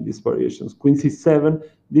lot in these variations. Queen c7,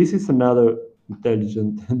 this is another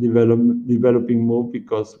intelligent developing move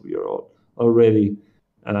because we are already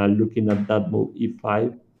looking at that move,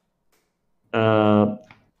 e5. Uh,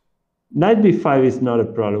 Knight b5 is not a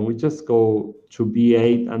problem. We just go to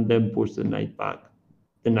b8 and then push the knight back.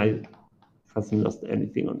 The knight hasn't lost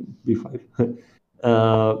anything on b5.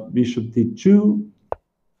 Bishop d2,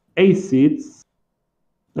 a6.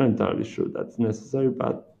 Not entirely sure that's necessary,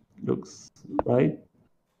 but looks right.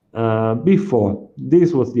 B4.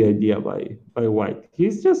 This was the idea by white.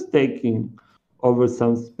 He's just taking over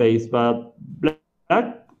some space, but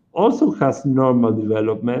black also has normal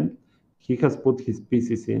development. He has put his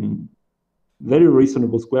pieces in very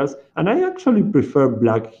reasonable squares, and I actually prefer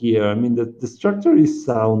black here. I mean, the structure is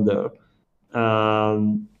sounder.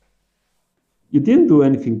 Um, you didn't do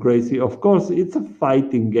anything crazy. Of course, it's a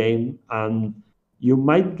fighting game, and you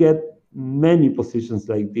might get many positions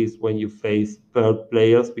like this when you face paired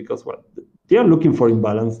players because what they are looking for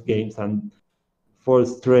imbalanced games and for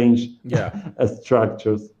strange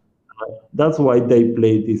structures. That's why they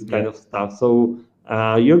play this kind of stuff. So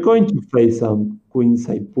you're going to face some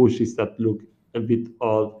queenside pushes that look a bit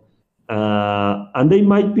odd, and they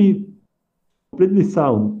might be completely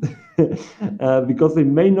sound because they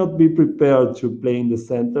may not be prepared to play in the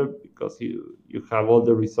center because you have all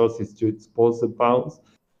the resources to expose the pawns,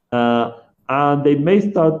 and they may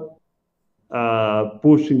start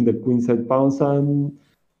pushing the queenside pawns, and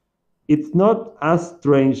it's not as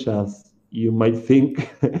strange as you might think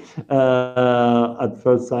at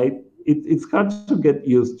first sight. It's hard to get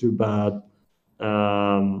used to,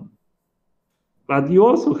 um, but you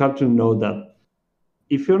also have to know that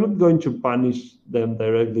if you're not going to punish them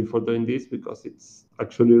directly for doing this because it's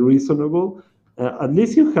actually reasonable, at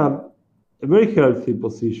least you have a very healthy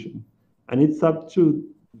position. And it's up to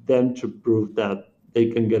them to prove that they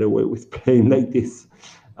can get away with playing like this,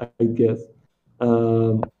 I guess.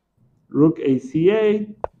 Um, Rook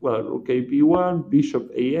AC8, well, Rook AB1,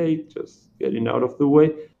 Bishop A8, just getting out of the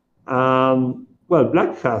way. Well,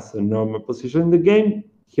 Black has a normal position in the game.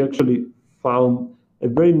 He actually found a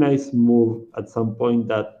very nice move at some point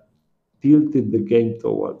that tilted the game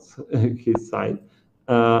towards his side.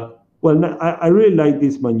 Well, I really like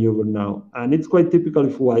this maneuver now, and it's quite typical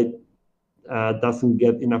if White doesn't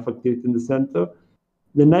get enough activity in the center.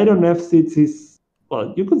 The knight on f6 is,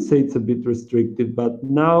 well, you could say it's a bit restricted, but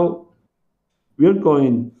now we are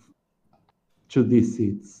going to these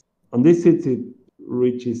seats. On these seats, it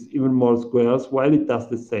reaches even more squares, while it does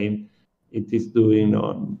the same it is doing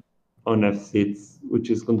on f6, which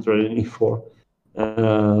is controlling e4.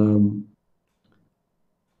 Um,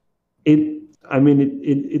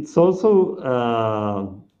 it's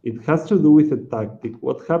also it has to do with a tactic.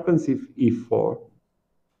 What happens if e4?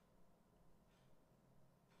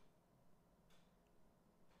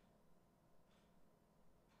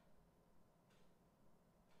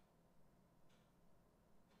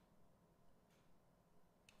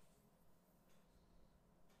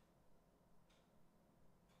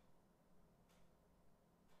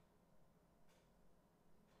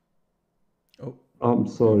 Oh, I'm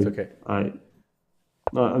sorry. it's okay.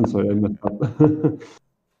 I'm sorry, I messed up.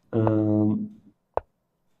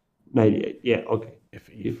 98. Yeah, okay. If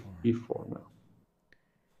E4. E4 now.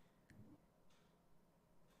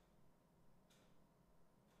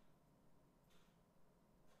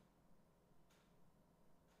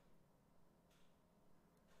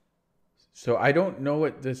 So I don't know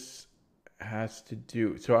what this has to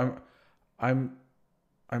do. So I'm,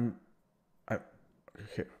 I,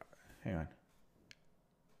 okay, hang on.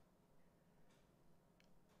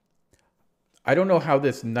 I don't know how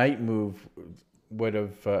this knight move would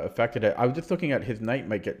have affected it. I was just looking at his knight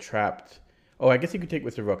might get trapped. Oh, I guess he could take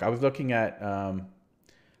with the rook. I was looking at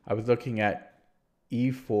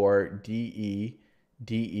e4,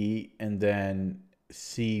 de, and then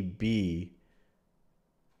cb.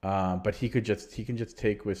 But he can just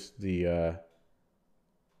take with the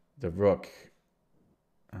rook.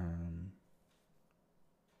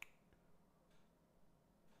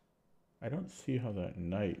 I don't see how that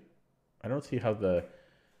knight. I don't see how the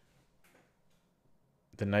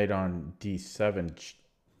knight on d7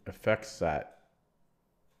 affects that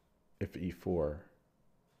if e4.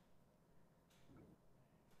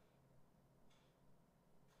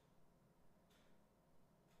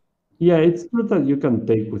 Yeah, it's true that you can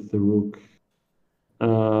take with the rook.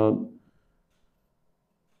 I'm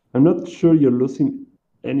not sure you're losing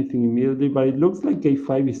anything immediately, but it looks like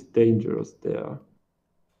a5 is dangerous there.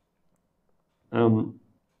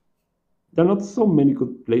 There are not so many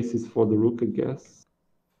good places for the rook, I guess.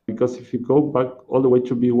 Because if you go back all the way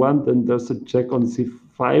to b1, then there's a check on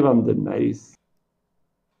c5 and the knight is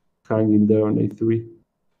hanging there on a3.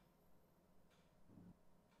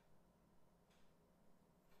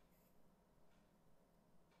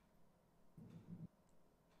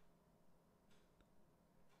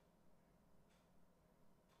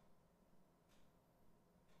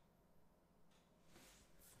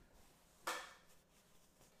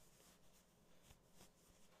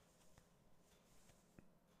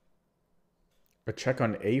 A check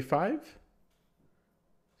on a5?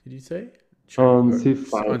 Did you say? Check on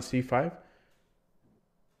c5. On c5?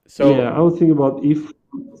 So yeah, I was thinking about if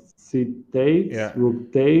c takes,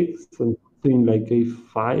 rook takes, and something like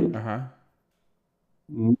a5.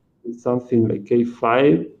 Something like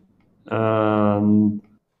a5. And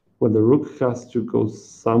well, the rook has to go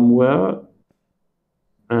somewhere.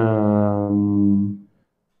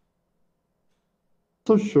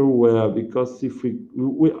 So sure where, because if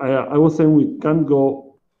I was saying we can't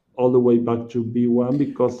go all the way back to b1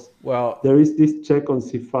 because there is this check on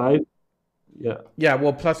c5. Yeah,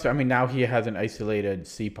 well, plus, I mean, now he has an isolated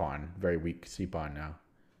c-pawn, very weak c-pawn now.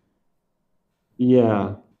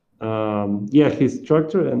 Yeah. Yeah, his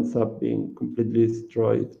structure ends up being completely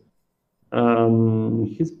destroyed.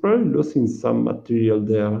 He's probably losing some material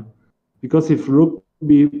there. Because if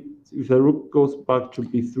the rook goes back to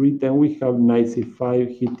b3, then we have knight c5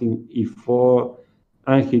 hitting e4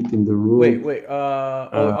 and hitting the rook. Wait.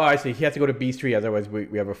 I see. He has to go to b3, otherwise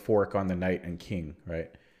we have a fork on the knight and king, right?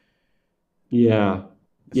 Yeah.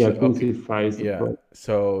 Yeah, queen c5 is the problem.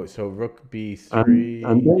 So rook b3.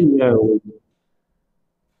 And then, yeah.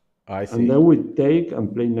 I see. And then we take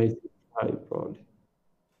and play knight c5, probably.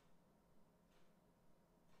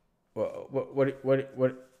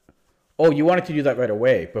 What? Oh, you wanted to do that right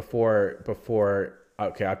away before.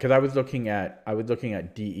 Okay, because I was looking at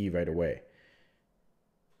DE right away.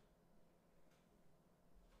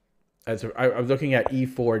 I was looking at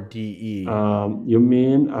e4 DE. You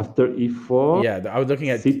mean after e4? Yeah, I was looking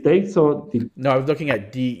at c takes or no, I was looking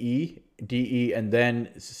at DE, and then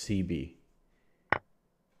CB.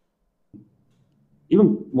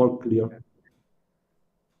 Even more clear.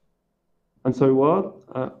 I'm sorry, what?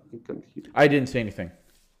 I can't hear. I didn't say anything.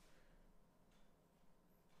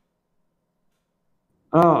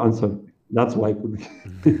 I'm sorry. That's why I couldn't.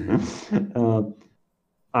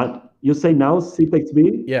 You say now c takes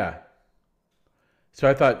b? Yeah. So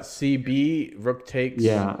I thought CB, rook takes,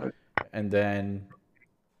 and then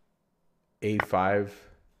a5.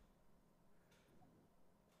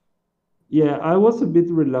 Yeah, I was a bit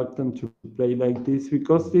reluctant to play like this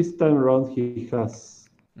because this time around he has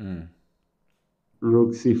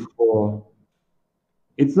rook c4.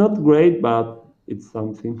 It's not great, but it's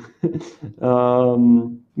something.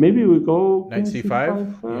 Maybe we go knight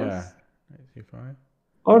c5 first. Yeah, knight c5.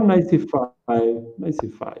 Or knight c5. Knight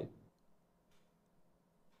c5.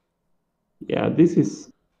 Yeah, this is.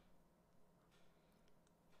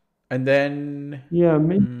 And then. Yeah,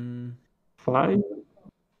 maybe 5.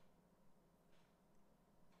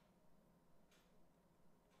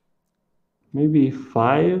 Maybe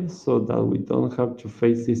 5, so that we don't have to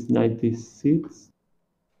face this 96.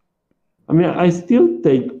 I mean, I still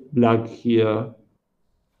take black here.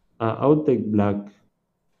 I'll take black.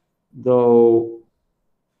 Though,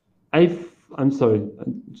 I'm sorry,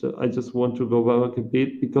 I just want to go back a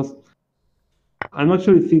bit because I'm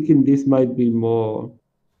actually thinking this might be more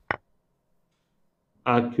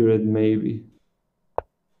accurate, maybe.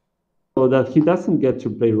 So that he doesn't get to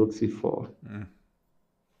play rook c4.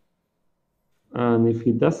 And if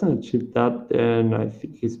he doesn't achieve that, then I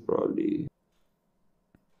think he's probably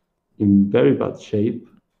in very bad shape.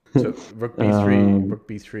 So rook b3, rook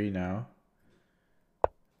b3 now.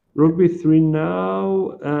 Rook b3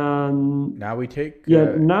 now, and now we take.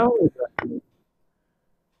 Yeah, now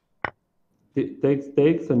it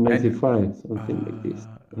takes and knight c5, something like this.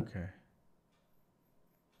 Okay.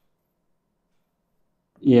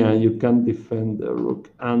 Yeah, you can defend the rook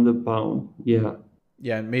and the pawn. Yeah.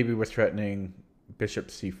 Yeah, and maybe we're threatening bishop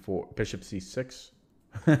c4, bishop c6.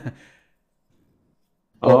 Yeah.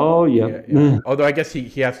 Although I guess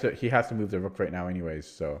he has to move the rook right now, anyways.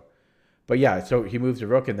 So, but yeah, so he moves the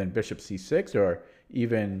rook and then bishop c6, or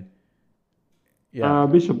even Yeah.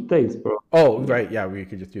 Bishop takes, bro. Oh, right. Yeah, we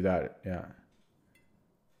could just do that. Yeah.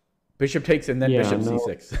 Bishop takes and then Yeah, bishop no,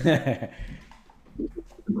 c6.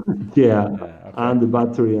 yeah, Yeah. Okay. and the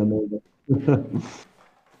battery and all that.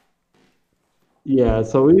 Yeah,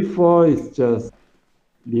 so e4 is just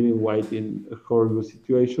leaving white in a horrible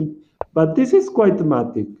situation. But this is quite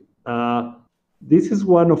thematic. Uh, this is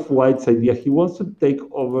one of White's idea. He wants to take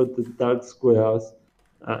over the dark squares.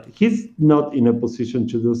 He's not in a position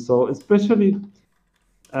to do so, especially.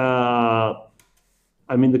 I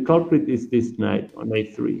mean, the culprit is this knight on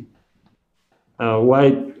a3.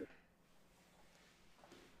 White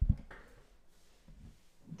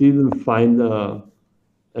didn't find a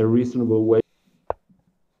reasonable way.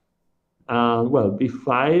 Well,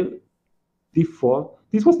 b5, d4.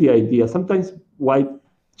 This was the idea. Sometimes White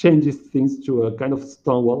changes things to a kind of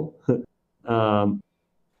stonewall. um,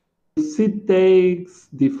 c takes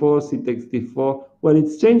d4, c takes d4. When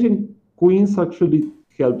it's changing, queens actually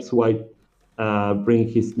helps White bring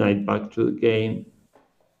his knight back to the game.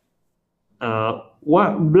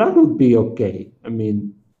 Black would be okay. I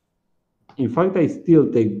mean, in fact, I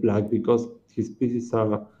still take black because his pieces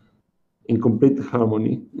are in complete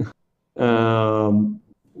harmony,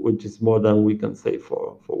 which is more than we can say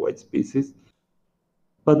for White's pieces.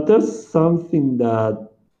 But there's something that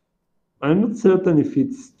I'm not certain if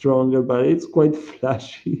it's stronger, but it's quite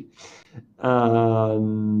flashy.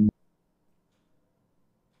 And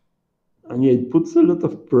yeah, it puts a lot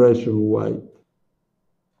of pressure on White.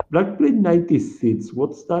 Black played 96.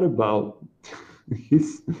 What's that about?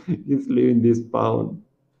 he's leaving this pawn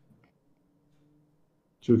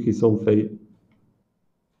to his own fate.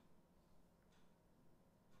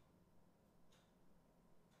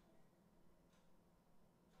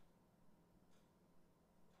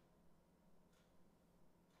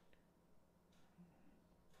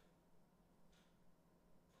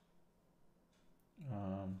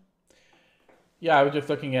 Yeah, I was just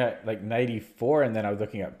looking at like 94, and then I was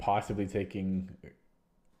looking at possibly taking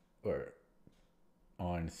or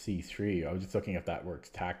on c3. I was just looking if that works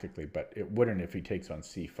tactically, but it wouldn't if he takes on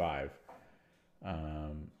c5.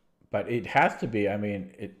 But it has to be. I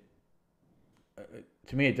mean,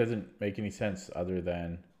 to me, it doesn't make any sense other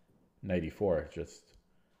than 94. Just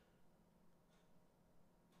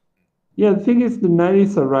Yeah, the thing is, the knight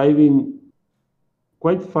is arriving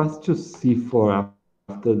quite fast to c4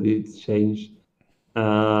 after the exchange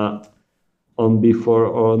on b4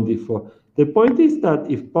 or on d4. The point is that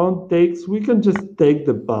if pawn takes, we can just take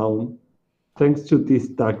the pawn thanks to this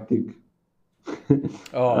tactic.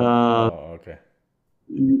 okay.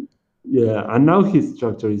 Yeah, and now his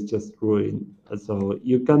structure is just ruined. So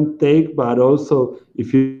you can take, but also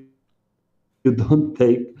if you don't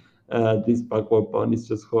take, this backward pawn is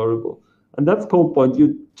just horrible. And that's the whole point.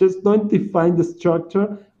 You just don't define the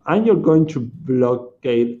structure, and you're going to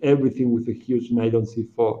blockade everything with a huge knight on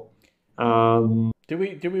c4. Do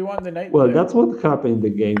we want the knight? Well, that's what happened in the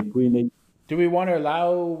game. Queen 8. Do we want to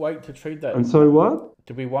allow White to trade I'm that? sorry, what?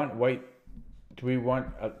 Do we want White? Do we want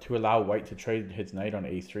to allow White to trade his knight on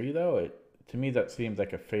a3 though? To me, that seems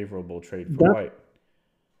like a favorable trade for That, White.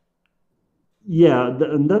 yeah,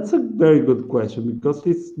 and that's a very good question because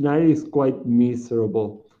this knight is quite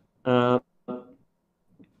miserable. Uh,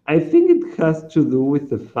 I think it has to do with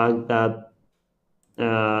the fact that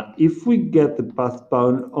if we get the passed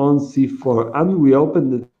pawn on c4 and we open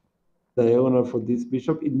the diagonal for this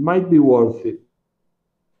bishop, it might be worth it.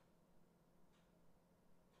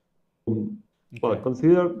 Well, Okay.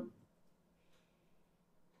 consider,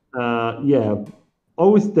 yeah,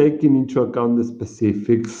 always taking into account the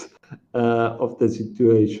specifics of the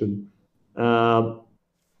situation.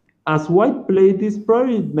 As White played this,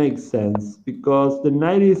 probably it makes sense because the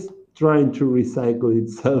knight is trying to recycle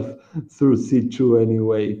itself through c2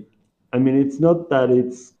 anyway. I mean, it's not that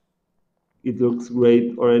it looks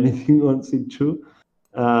great or anything on c2,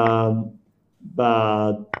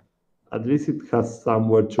 but at least it has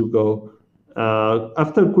somewhere to go.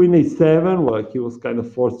 After queen a7, well, he was kind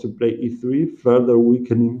of forced to play e3, further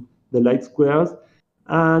weakening the light squares.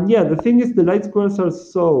 And yeah, the thing is, the light squares are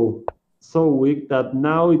so weak that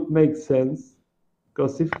now it makes sense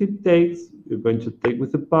because if he takes, we're going to take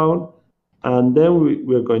with the pawn, and then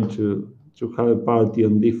we're going to have a party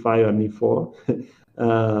on d5 and e4.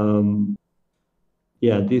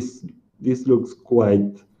 Yeah, this looks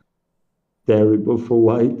quite terrible for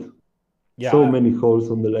White. So Yeah. many holes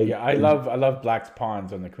on the light. Yeah. I love Black's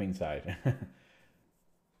pawns on the queen side.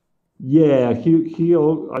 Yeah, I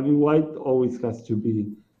mean, White always has to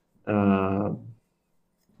be, uh,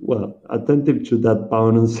 well, attentive to that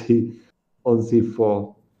pawn on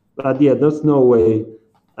c4. But yeah, there's no way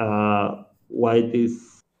White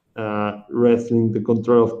is wrestling the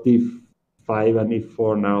control of d5 and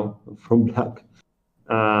e4 now from black.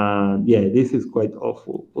 Yeah, this is quite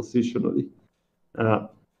awful positionally. The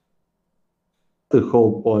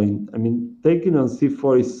whole point. I mean, taking on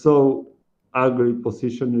c4 is so ugly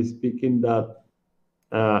positionally speaking that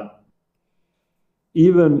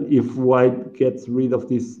even if white gets rid of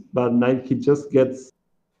this bad knight, he just gets.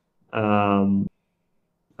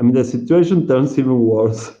 I mean, the situation turns even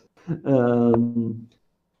worse.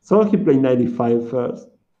 So he played 95 first.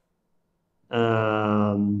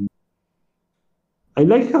 I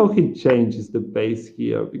like how he changes the pace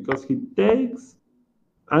here because he takes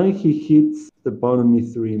and he hits the pawn on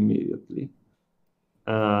e3 immediately.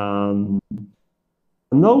 And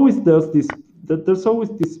always there's always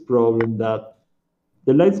this problem that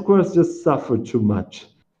the light squares just suffer too much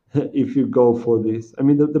if you go for this. I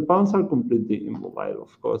mean, the pawns are completely immobile,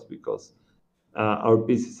 of course, because our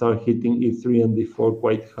pieces are hitting e3 and d4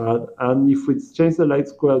 quite hard. And if we exchange the light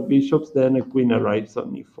square bishops, then a queen arrives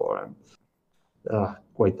on e4 and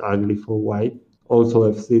quite ugly for white.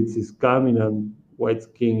 Also, f6 is coming and white's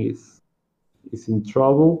king is in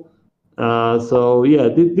trouble. So yeah,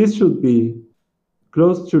 this should be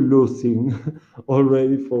close to losing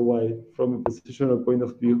already for white from a positional point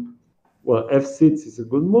of view. Well, f6 is a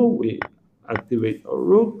good move. We activate our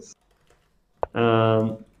rooks.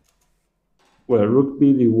 Well, rook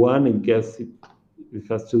b d1, I guess it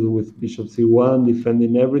has to do with bishop c1,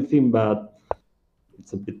 defending everything, but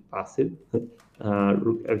it's a bit passive.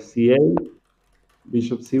 Rook fca,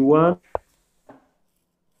 bishop c1.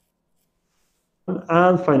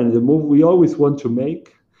 And finally, the move we always want to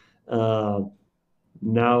make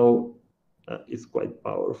now is quite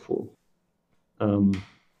powerful.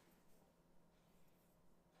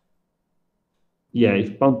 Yeah,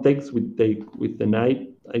 if pawn takes, we take with the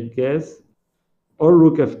knight, I guess. Or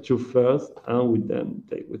rook f2 first, and we then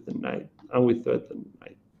take with the knight. And we threaten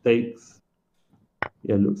knight takes.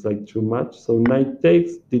 Yeah, looks like too much. So knight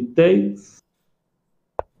takes, d takes,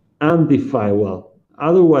 and d5. Well,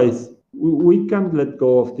 otherwise, we can't let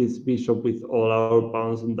go of this bishop with all our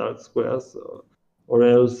pawns and dark squares, or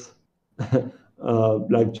else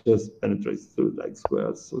black just penetrates through dark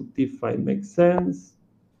squares. So d5 makes sense.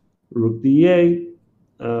 Rook d8.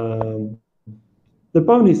 The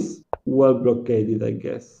pawn is well blockaded, I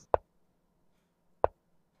guess.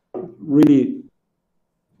 Really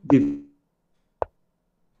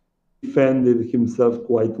defended himself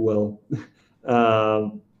quite well,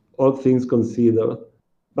 all things considered.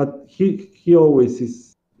 But he always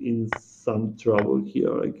is in some trouble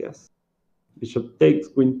here, I guess. Bishop takes,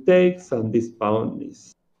 queen takes, and this pawn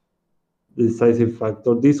is the decisive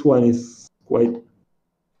factor. This one is quite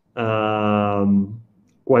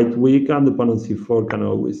weak, and the pawn on c4 can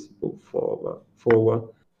always move forward.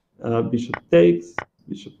 Bishop takes,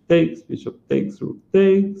 bishop takes, bishop takes, rook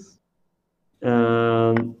takes.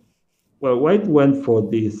 Well, white went for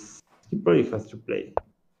this. He probably has to play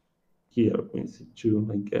here, queen c2,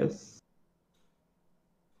 I guess.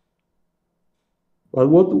 But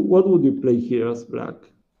what would you play here as black?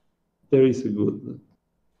 There is a good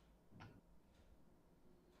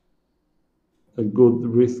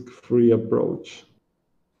risk-free approach.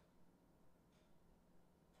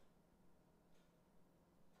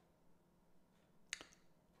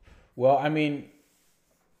 Well, I mean,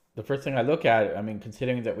 the first thing I look at, I mean,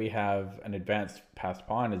 considering that we have an advanced passed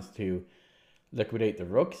pawn, is to liquidate the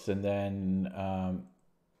rooks and then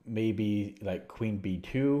maybe like queen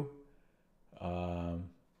b2.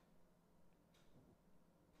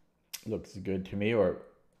 Looks good to me, or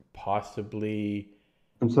possibly.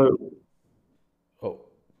 I'm sorry. Oh,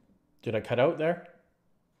 did I cut out there?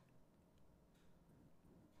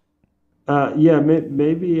 Yeah,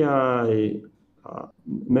 maybe I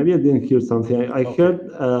didn't hear something. I Okay. heard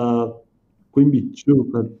queen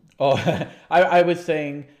b2, but Oh, I was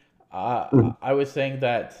saying,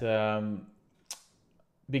 that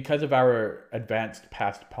because of our advanced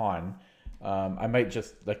passed pawn, I might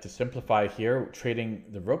just like to simplify here, trading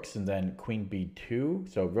the rooks and then queen b2.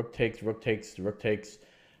 So rook takes, rook takes, rook takes,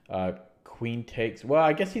 queen takes. Well,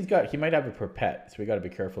 I guess he might have a perpet, so we got to be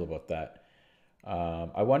careful about that.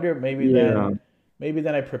 I wonder maybe yeah.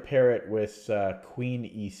 then I prepare it with queen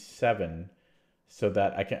e7, so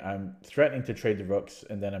that I'm threatening to trade the rooks,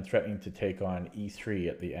 and then I'm threatening to take on e3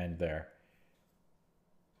 at the end there.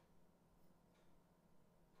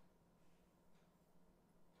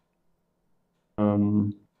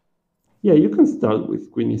 Yeah, you can start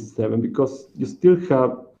with queen e7 because you still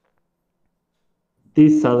have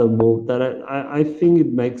this other move that I think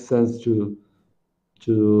it makes sense to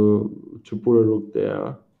put a rook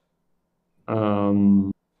there.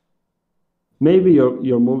 maybe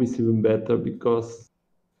your move is even better, because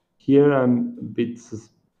here I'm a bit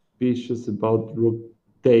suspicious about rook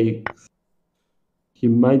takes. He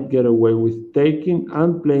might get away with taking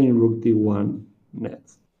and playing rook d1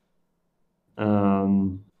 next.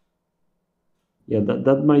 Yeah,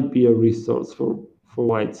 that might be a resource for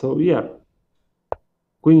white. So yeah,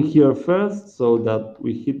 queen here first, so that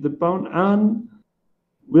we hit the pawn, and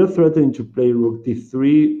we're threatening to play rook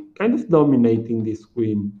d3, kind of dominating this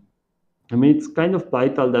queen. I mean, it's kind of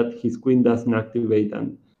vital that his queen doesn't activate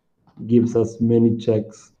and gives us many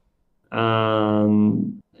checks.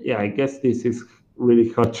 Yeah, I guess this is really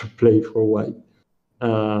hard to play for white.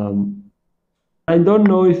 I don't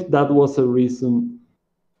know if that was a reason,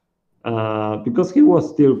 because he was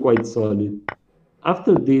still quite solid.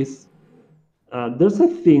 After this, there's a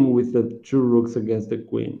thing with the two rooks against the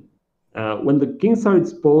queen. When the kings are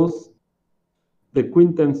exposed, the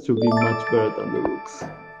queen tends to be much better than the rooks.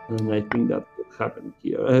 And I think that's what happened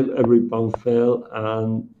here. Every pawn fell,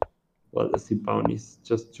 and well, the c pawn is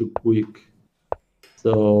just too quick.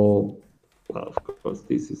 So, well, of course,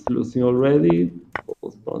 this is losing already.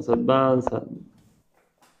 Both pawns advance,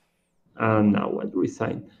 and now I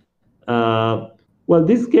resign. Well,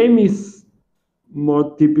 this game is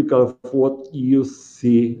more typical of what you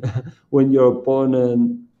see when your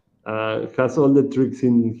opponent has all the tricks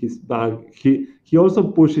in his bag. He also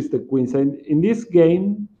pushes the queens. And in this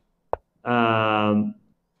game,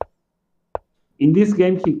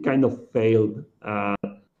 he kind of failed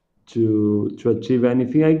to achieve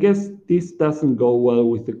anything. I guess this doesn't go well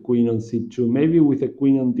with the queen on c2. Maybe with the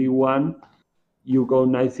queen on d1, you go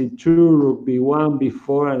knight c2, rook b1,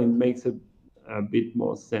 b4, and it makes a bit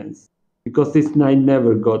more sense, because this knight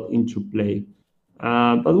never got into play.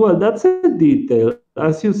 But well, that's a detail.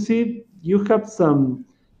 As you see, you have some.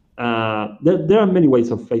 There are many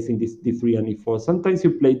ways of facing this d3 and e4. Sometimes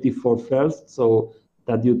you play d4 first, so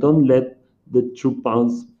that you don't let the 2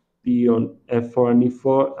 pawns be on f4 and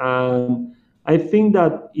e4. And I think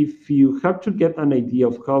that if you have to get an idea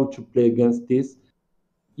of how to play against this,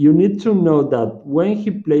 you need to know that when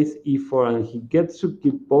he plays e4 and he gets to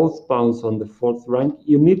keep both pawns on the 4th rank,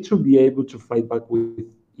 you need to be able to fight back with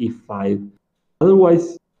e5.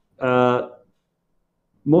 Otherwise,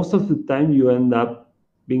 most of the time you end up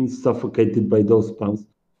being suffocated by those pawns.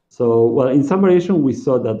 So, well, in some variation, we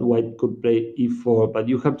saw that white could play e4, but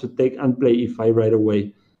you have to take and play e5 right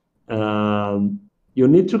away. You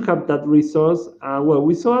need to have that resource. Well,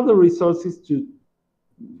 we saw other resources to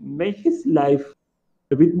make his life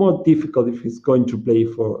a bit more difficult if he's going to play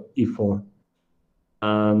for e4.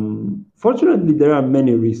 Fortunately, there are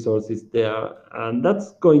many resources there, and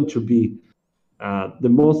that's going to be the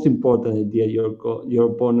most important idea your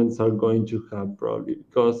opponents are going to have, probably,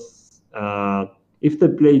 because if they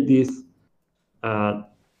play this,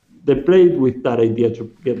 they play it with that idea to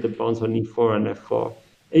get the pawns on e4 and f4.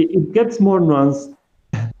 It gets more nuanced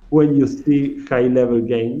when you see high-level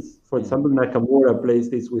games. For example, Nakamura plays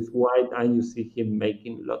this with white, and you see him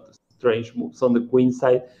making a lot of strange moves on the queen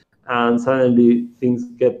side, and suddenly things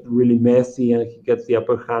get really messy, and he gets the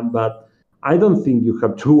upper hand. But I don't think you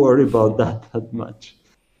have to worry about that much.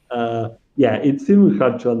 Yeah, it's even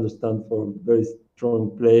hard to understand for very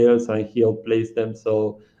strong players, and he outplays them.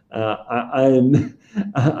 So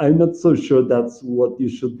I'm not so sure that's what you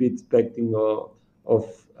should be expecting of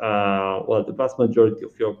well, the vast majority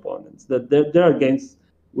of your opponents. That there are games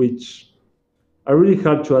which are really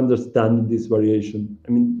hard to understand in this variation.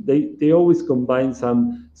 I mean, they always combine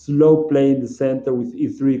some slow play in the center with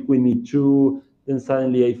e3, queen e2, then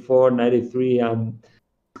suddenly a4, knight a3.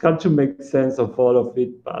 It's hard to make sense of all of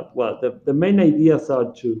it, but well, the main ideas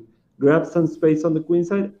are to grab some space on the queen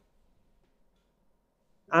side,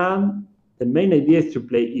 and the main idea is to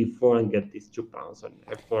play e4 and get these 2 pawns on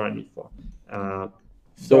f4 and e4.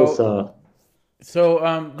 Those are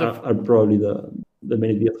probably the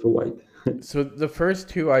main ideas for white. So the first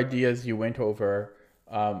 2 ideas you went over,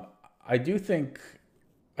 I do think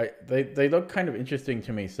they look kind of interesting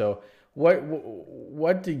to me. So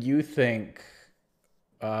what do you think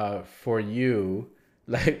for you,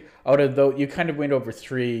 like, out of those? You kind of went over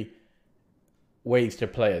 3 ways to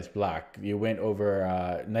play as black. You went over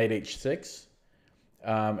knight h6,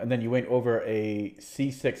 and then you went over a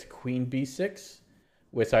c6, queen b6,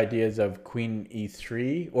 with ideas of queen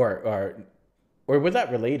e3, or was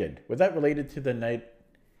that related? Was that related to the knight?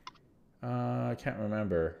 I can't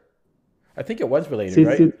remember. I think it was related,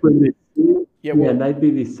 right? Yeah, knight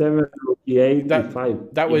bd7, rook e8,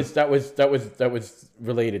 e5. That was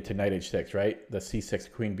related to knight h6, right? The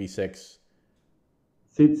c6, queen b6.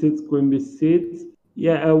 c6, queen b6.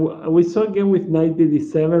 Yeah, we saw again with knight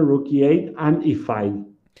bd7, rook e8, and e5.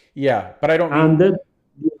 Yeah, but I don't And mean. then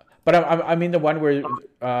But I mean the one where it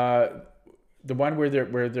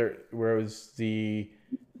was the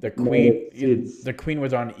it's the queen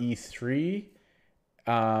was on e3.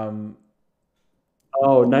 Um,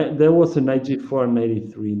 there was a knight g4 and knight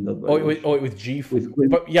e3 in that oh, variation it was g4. with queen.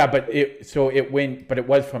 But yeah, it went, but it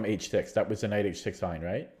was from h6. That was the knight h6 line,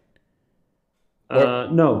 right?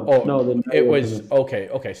 Or No, the knight it was on was okay.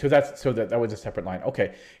 Okay, so that was a separate line.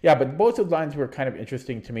 Okay, yeah, but both of the lines were kind of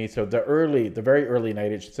interesting to me. So the very early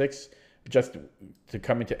knight h6, just to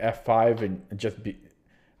come into f5 and just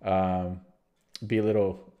um, be a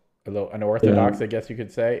little yeah. unorthodox, I guess you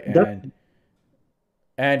could say, That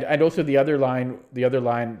and also the other line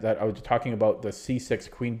that I was talking about, the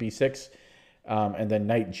c6, queen b6, and then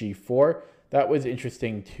knight g4. That was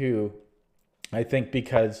interesting too. I think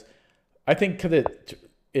because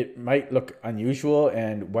it might look unusual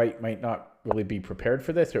and white might not really be prepared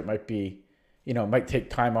for this, or it might be, it might take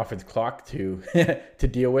time off its clock to to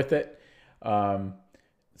deal with it. Um,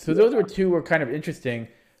 so those were kind of interesting.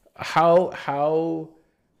 How how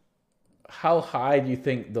how high do you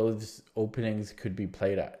think those openings could be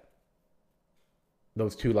played at?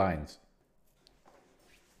 Those two lines.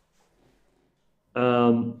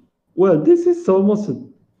 well, this is almost a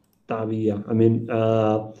tabia. I mean,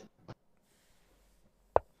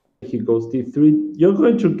 he goes d3. You're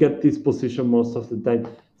going to get this position most of the time.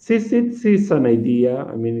 C6 is an idea.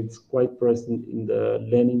 I mean, it's quite present in the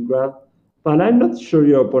Leningrad, but I'm not sure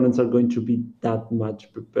your opponents are going to be that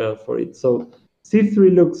much prepared for it. So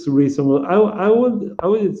c3 looks reasonable. I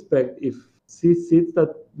would expect if c6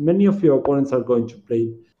 that many of your opponents are going to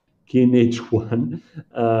play king h1,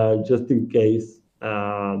 just in case.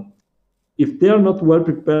 If they are not well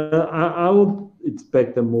prepared, I would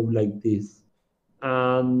expect a move like this.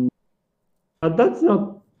 And but that's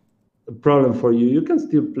not a problem for you. You can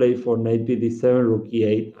still play for knight bd7, rook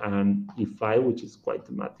e8, and e5, which is quite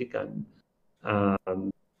thematic,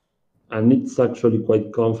 um, and it's actually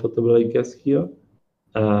quite comfortable, I guess, here.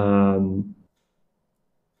 Um,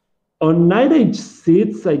 on knight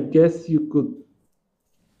h6, I guess you could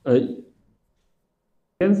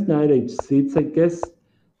against knight h6. I guess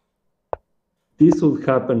this would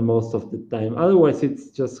happen most of the time. Otherwise, it's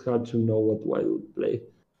just hard to know what white would play.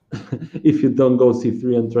 If you don't go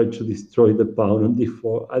c3 and try to destroy the pawn on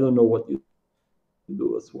d4, I don't know what you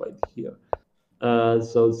do as white here.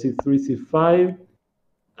 So c3, c5,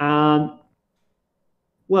 and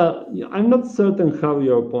well, I'm not certain how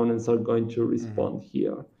your opponents are going to respond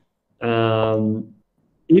here.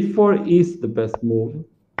 E4 is the best move,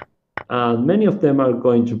 and many of them are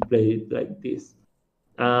going to play it like this.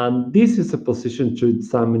 And this is a position to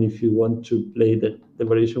examine if you want to play the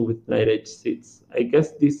variation with knight h6. I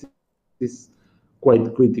guess this is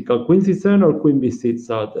quite critical. Queen c7 or queen b6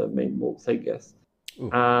 are the main moves, I guess. Ooh.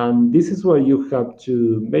 And this is where you have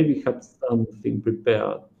to maybe have something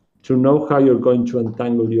prepared to know how you're going to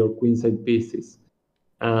untangle your queenside pieces.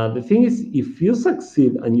 The thing is, if you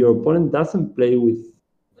succeed and your opponent doesn't play with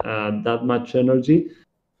that much energy,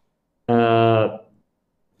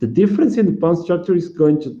 the difference in the pawn structure is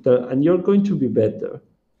going to, and you're going to be better.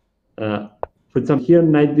 For example, here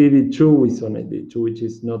knight dd2 is on knight dd2, which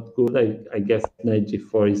is not good. I guess knight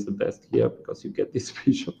g4 is the best here because you get this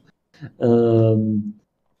bishop. Knight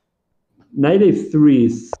a3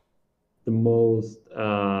 is the most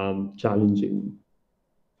challenging.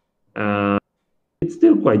 It's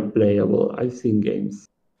still quite playable. I've seen games.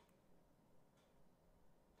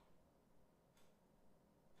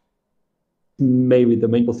 Maybe the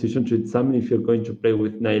main position to examine if you're going to play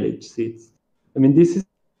with knight h6. I mean, this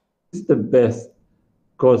is the best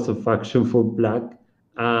course of action for black.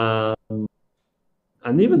 And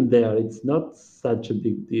even there, it's not such a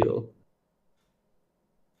big deal.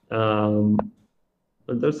 But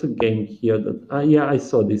there's a game here that, yeah, I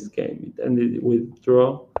saw this game. It ended with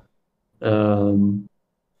draw.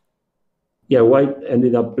 Yeah, white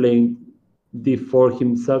ended up playing d4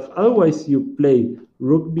 himself. Otherwise, you play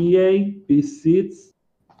rook b8, b6,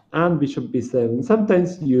 and bishop b7.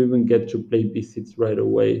 Sometimes you even get to play b6 right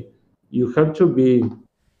away. You have to be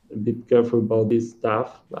a bit careful about this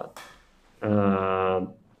stuff, but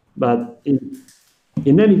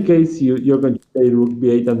in any case, you're going to play rook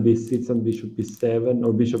b8 and b6 and bishop b7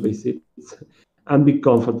 or bishop a6 and be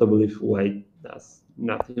comfortable if white does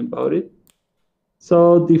nothing about it.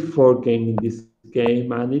 So d4 came in this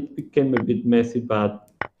game and it became a bit messy, but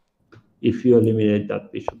if you eliminate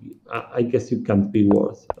that bishop, I guess you can't be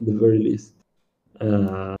worse at the very least.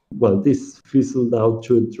 Well, this fizzled out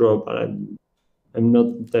to a draw, but I'm not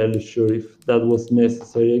entirely sure if that was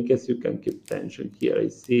necessary. I guess you can keep tension here. I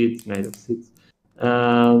see it's knight of 6.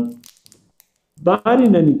 But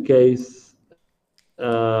in any case,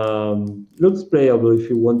 looks playable if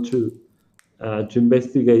you want to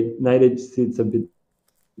investigate knight h6 a bit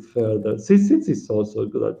further. C6 is also a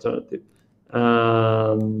good alternative.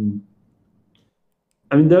 I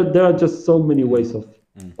mean, there are just so many ways of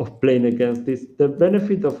playing against this. The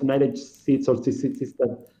benefit of knight h6 or c6 is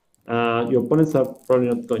that your opponents are probably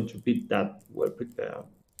not going to be that well prepared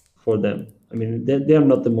for them. I mean, they are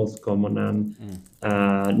not the most common. And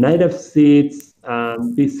knight f6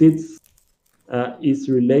 and b6 is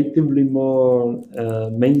relatively more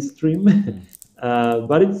mainstream,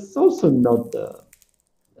 but it's also not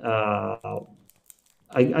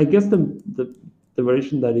I guess the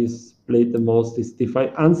variation that is played the most is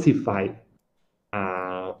d5 and c5.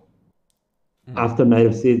 After knight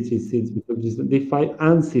of c6, c6 becomes d5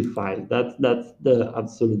 and c5. That's the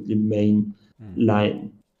absolutely main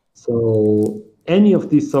line. So any of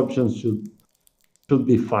these options should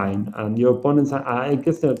be fine, and your opponents, I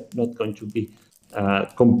guess, they're not going to be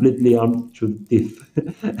completely armed to the teeth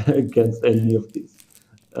against any of these.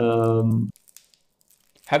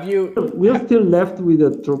 Have you? We're still left with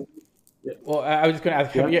a troop. Yeah. Well, I was just going to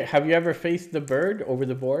ask, have you ever faced the bird over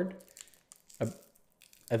the board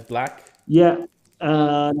as black? Yeah,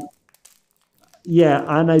 yeah,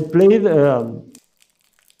 and I played a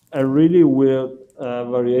really weird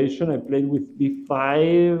variation. I played with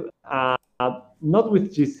b5, not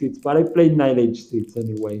with g6, but I played knight h6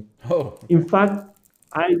 anyway. Oh. Okay. In fact,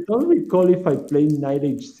 I don't recall if I played knight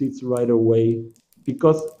h6 right away,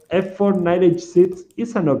 because f4 knight h6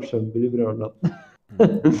 is an option, believe it or not.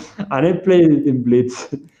 And I played it in blitz.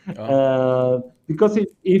 Because in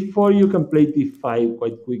e4 you can play d5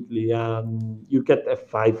 quite quickly, and you get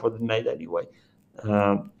f5 for the knight anyway.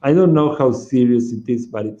 I don't know how serious it is,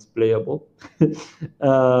 but it's playable.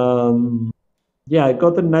 Yeah, I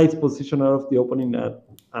got a nice position out of the opening net,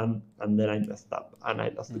 and then I messed up and I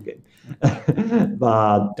lost the game.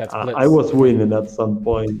 But I was winning at some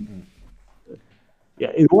point.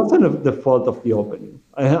 Yeah, it wasn't the fault of the opening.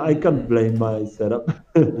 I can't blame my setup.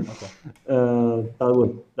 Okay.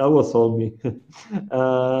 That was all me.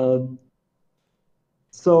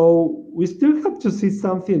 So we still have to see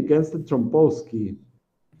something against the Trompowsky.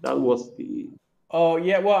 That was the. Oh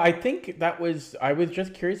yeah, well I think I was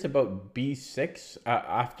just curious about b6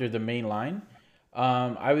 after the main line.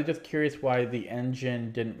 I was just curious why the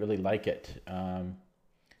engine didn't really like it. Yeah,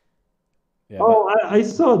 I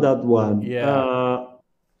saw that one. Yeah.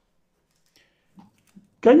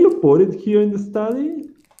 Can you put it here in the study?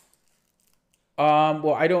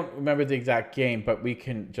 Well, I don't remember the exact game, but we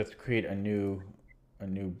can just create a new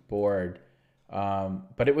board.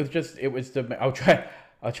 But it was the I'll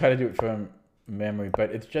try to do it from memory,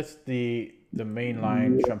 but it's just the main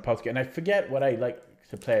line Trompowsky, and I forget what I like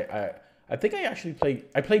to play. I think I actually played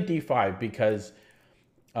d5 because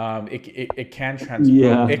it can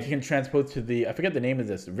transpose it can transpose to the, I forget the name of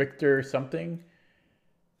this, Richter something.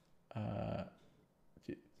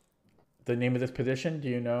 The name of this position, do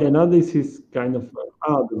you know? Yeah, now this is kind of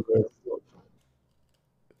the rest of.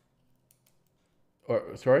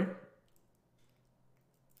 Or sorry?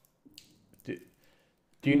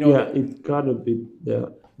 Do you know? Yeah, it got a bit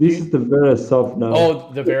there. This is the Veresov now.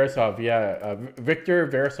 Oh, the Veresov, yeah, Victor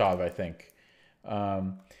Veresov, I think.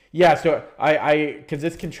 Yeah, so because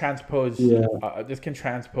this can transpose. Yeah. This can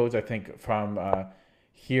transpose, I think, from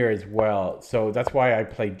here as well. So that's why I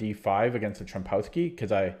play d5 against the Trompowsky,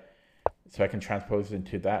 because so I can transpose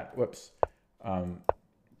into that. Whoops.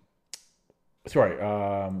 Sorry.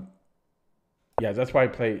 Yeah, that's why I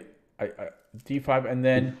play d5, and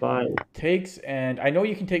then d5 takes, and I know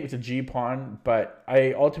you can take with the g pawn, but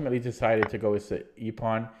I ultimately decided to go with the e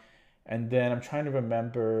pawn, and then I'm trying to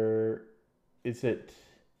remember, is it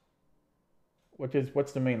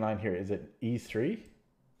what's the main line here? Is it e3?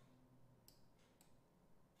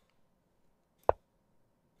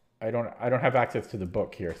 I don't have access to the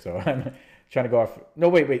book here, so I'm trying to go off. No,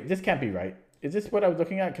 wait, this can't be right. Is this what I was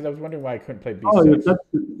looking at? Because I was wondering why I couldn't play b6.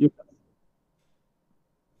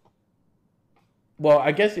 Well,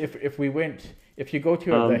 I guess if you go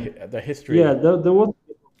to the history. Yeah, there was.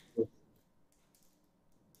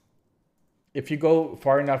 If you go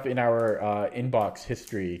far enough in our inbox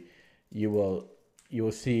history, you will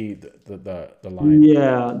see the line.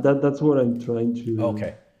 Yeah, that's what I'm trying to.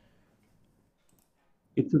 Okay.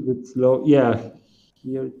 It's a bit slow. Yeah,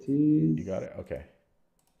 here it is. You got it. Okay.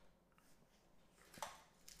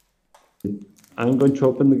 I'm going to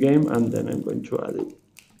open the game, and then I'm going to add it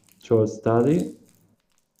to our study.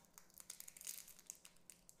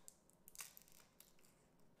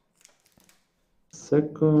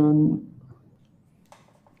 Second.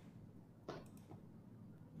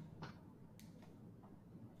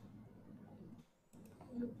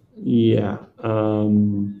 Yeah.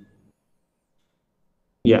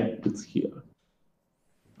 Yeah, it's here.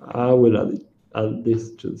 I will add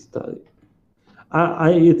this to the study.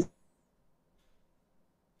 It's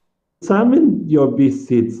examine your B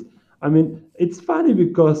seeds. I mean, it's funny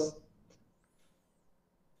because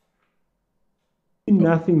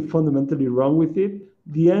nothing fundamentally wrong with it.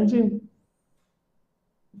 The engine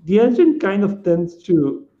kind of tends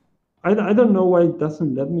to. I don't know why it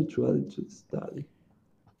doesn't let me to add it to the study.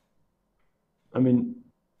 I mean,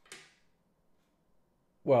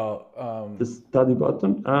 Well, the study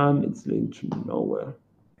button, and it's linked to nowhere.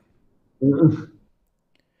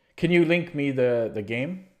 can you link me the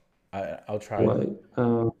game? I'll try.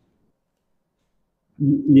 Why?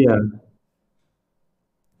 Yeah,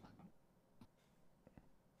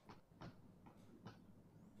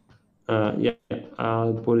 yeah.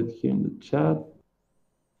 I'll put it here in the chat.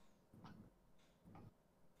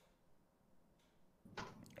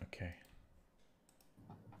 Okay,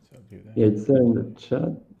 so I'll do Yeah, that. it's there in the chat,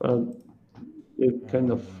 but it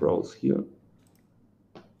kind of froze here.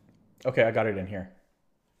 Okay, I got it in here.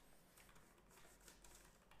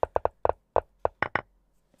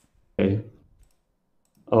 Okay.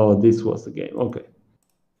 Oh, this was the game. Okay.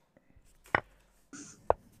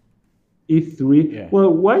 E3. Yeah. Well,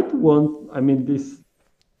 white won't. I mean,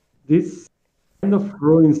 this kind of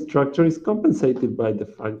ruling structure is compensated by the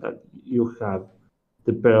fact that you have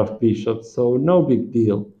the pair of bishops, so no big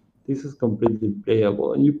deal. This is completely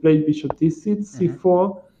playable. And you play bishop d6,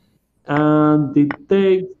 c4, and it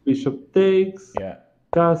takes, bishop takes, Yeah.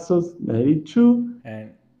 castles, 92.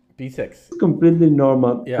 And b6. It's completely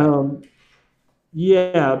normal. Yeah.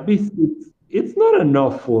 Yeah, b6, it's not an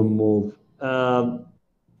awful move.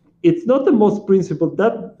 It's not the most principled.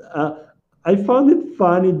 That I found it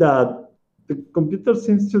funny that the computer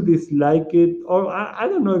seems to dislike it, or I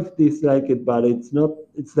don't know if dislike it, but it's not.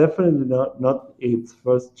 It's definitely not its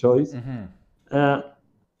first choice, uh,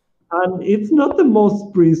 and it's not the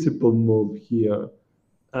most principled move here.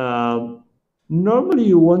 Um, Normally,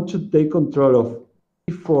 you want to take control of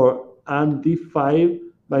d4 and d5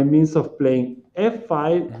 by means of playing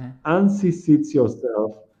f5 and c6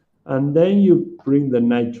 yourself. And then you bring the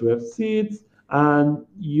knight to f6, and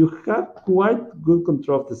you have quite good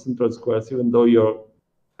control of the central squares, even though your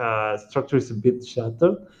structure is a bit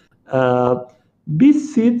shattered. Uh,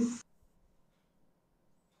 b6,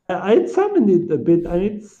 I examined it a bit, and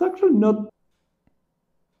it's actually not.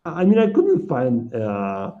 I mean, I couldn't find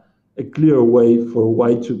a clear way for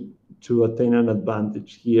white to attain an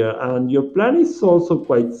advantage here. And your plan is also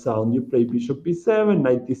quite sound. You play bishop b7,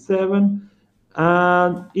 knight d7,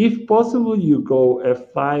 and if possible, you go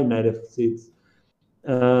f5, knight f6.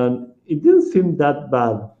 And it didn't seem that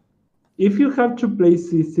bad. If you have to play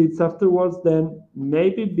c6 afterwards, then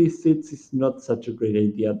maybe b6 is not such a great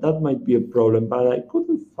idea. That might be a problem, but I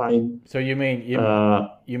couldn't find So you mean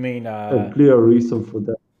you mean a clear reason for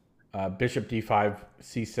that. bishop d5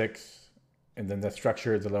 c6, and then the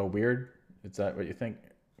structure is a little weird. Is that what you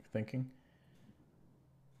thinking?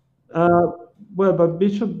 Uh, well, but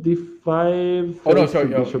bishop d5 Oh no, fails to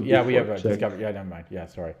sorry. Oh, bishop yeah, we have d4 a check. discovery. Yeah, never mind. Yeah,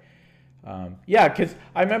 sorry. Yeah, because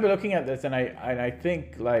I remember looking at this, and I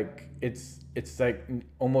think like it's like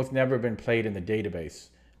almost never been played in the database,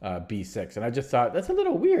 b6, and I just thought that's a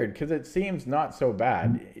little weird because it seems not so bad.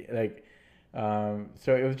 Like,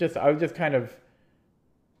 so it was just I was just kind of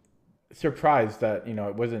surprised that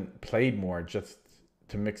it wasn't played more just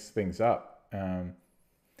to mix things up.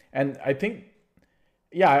 And I think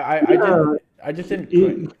yeah, Yeah, I just didn't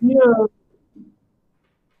quite. here.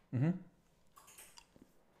 Mm-hmm.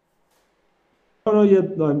 Oh, no,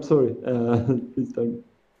 yet. No, I'm sorry. This time.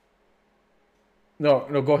 No,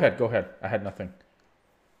 no, go ahead, go ahead. I had nothing.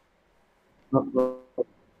 No,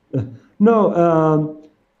 no,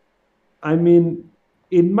 I mean,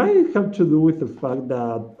 it might have to do with the fact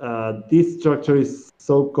that this structure is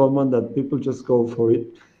so common that people just go for it.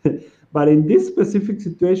 But in this specific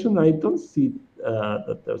situation, I don't see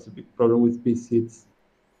that there's a big problem with b6.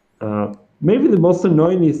 Maybe the most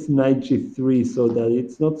annoying is knight g3, so that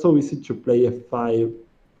it's not so easy to play f5.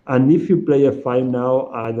 And if you play f5 now,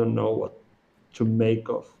 I don't know what to make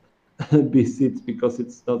of b6 because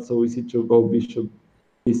it's not so easy to go bishop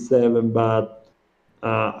b7. But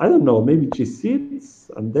I don't know, maybe g6,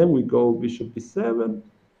 and then we go bishop b7.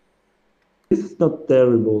 This is not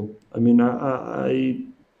terrible. I mean, I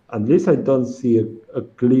at least I don't see a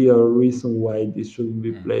clear reason why this shouldn't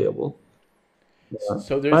be playable.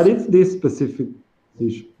 So But there's it's this specific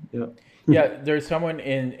issue. Yeah. yeah, there's someone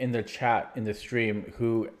in the chat in the stream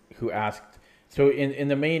who asked. So in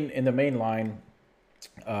the main line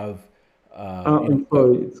of I'm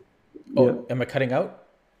sorry. Yeah. oh, am I cutting out?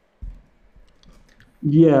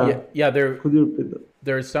 Yeah, Yeah, yeah. could you repeat that?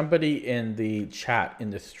 There's somebody in the chat in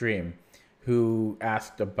the stream who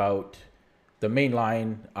asked about the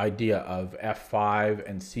mainline idea of f5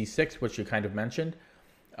 and c6, which you kind of mentioned.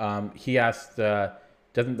 He asked,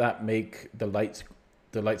 doesn't that make the light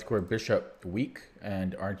square bishop weak?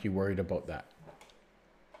 And aren't you worried about that?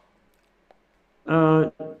 Uh,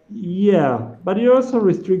 yeah, but you're also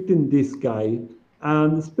restricting this guy,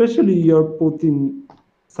 and especially you're putting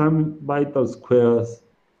some vital squares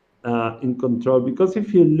in control, because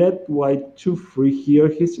if you let white too free here,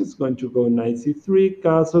 he's just going to go knight c3,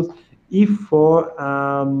 castles,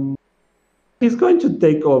 e4. He's going to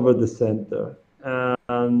take over the center,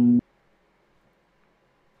 and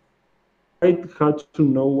quite hard to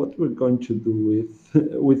know what we're going to do with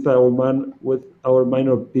with our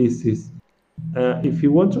minor pieces. If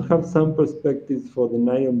you want to have some perspectives for the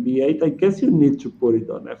knight on b8, I guess you need to put it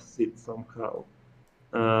on f6 somehow.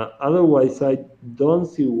 Otherwise, I don't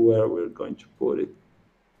see where we're going to put it.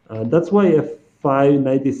 That's why f5,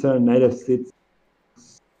 knight d7, knight f6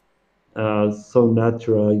 so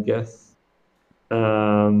natural, I guess.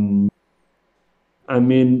 Um, I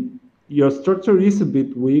mean, your structure is a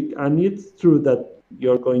bit weak, and it's true that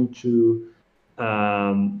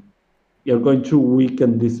um, you're going to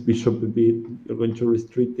weaken this bishop a bit. You're going to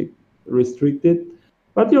restrict it,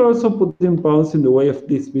 but you're also putting pawns in the way of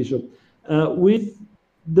this bishop. With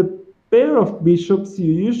the pair of bishops,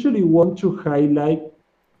 you usually want to highlight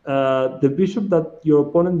the bishop that your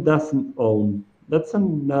opponent doesn't own. That's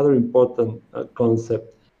another important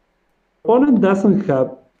concept. Opponent doesn't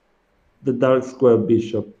have the dark square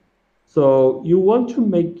bishop. So you want to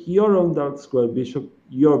make your own dark square bishop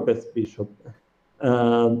your best bishop.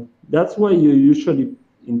 That's why you usually,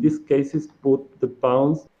 in these cases, put the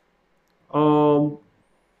pawns on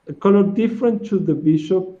a color different to the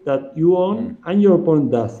bishop that you own and your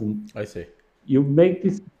opponent doesn't. I see. You make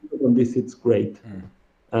this on this, it's great.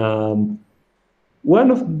 Um,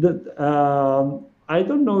 One of the, I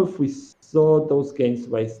don't know if we saw those games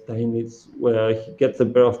by Steinitz where he gets a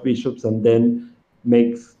pair of bishops and then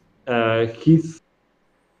makes his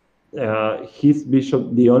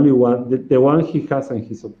bishop the only one, the one he has and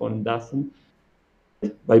his opponent doesn't,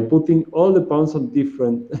 by putting all the pawns on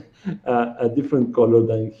different, a different color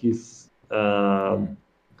than his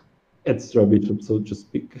extra bishop, so to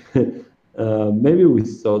speak. Maybe we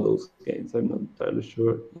saw those games. I'm not entirely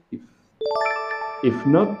sure. If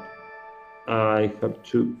not, I have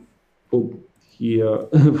to put here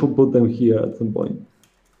put them here at some point.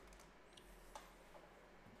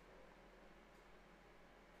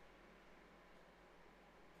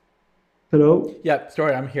 Hello? Yeah,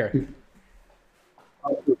 sorry, I'm here.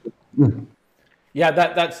 Yeah,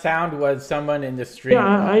 that sound was someone in the stream.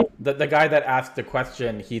 Yeah, the guy that asked the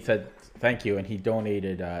question, he said thank you, and he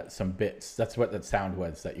donated some bits. That's what that sound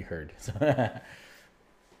was that you heard. okay.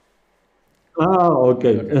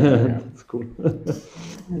 Okay, yeah. That's cool.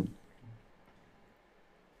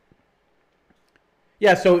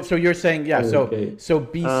 Yeah, so you're saying, yeah, Okay. so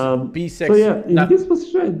B6. So yeah, in this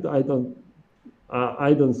position, I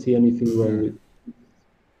don't see anything wrong with.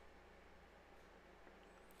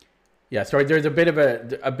 Yeah, sorry. There's a bit of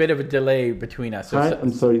a delay between us. Hi,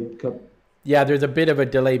 I'm sorry. Yeah, there's a bit of a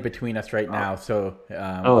delay between us right now. So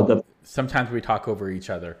sometimes we talk over each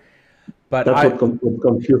other. But that's what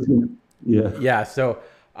confused me. Yeah. Yeah. So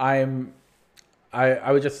I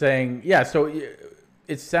was just saying. Yeah. So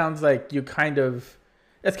it sounds like you kind of.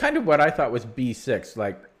 That's kind of what I thought was B6.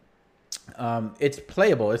 Like, it's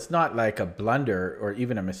playable. It's not like a blunder or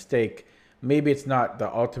even a mistake. Maybe it's not the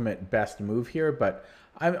ultimate best move here, but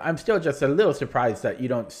I'm still just a little surprised that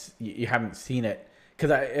you haven't seen it,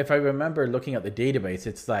 because if I remember looking at the database,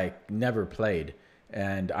 it's like never played,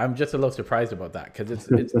 and I'm just a little surprised about that, because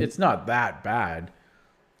it's not that bad.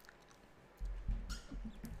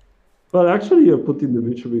 Well, actually, you're putting the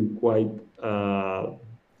bishop in quite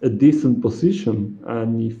a decent position,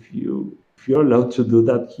 and if you're allowed to do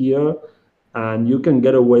that here, and you can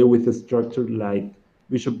get away with a structure like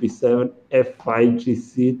bishop b7, f5,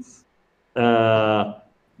 g6,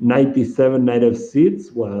 knight d7, knight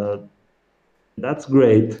f6, well, that's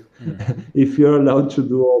great. If you're allowed to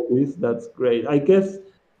do all this, that's great. I guess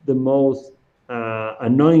the most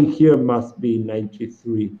annoying here must be knight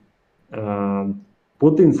g3.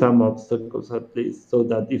 Putting some obstacles at least, so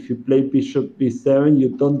that if you play bishop b7, you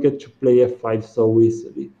don't get to play f5 so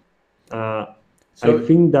easily. I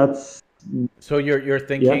think that's. So you're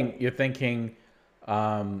thinking you're thinking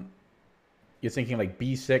like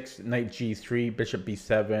b6, knight g3, bishop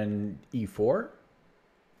b7, e4.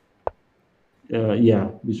 Yeah,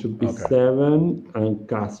 bishop b7 and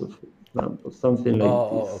castle, for example, something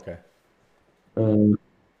like this. Okay. Uh,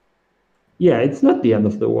 yeah, it's not the end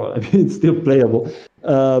of the world. I mean, it's still playable.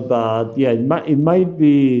 But yeah, it might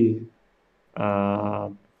be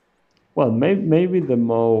well, maybe the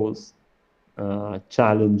most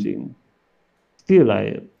challenging. Still,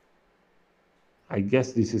 I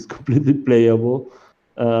guess this is completely playable.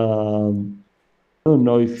 I don't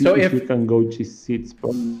know So if you if can go G6,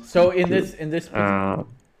 probably so should. Uh,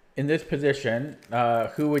 in this position,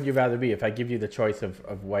 who would you rather be if I give you the choice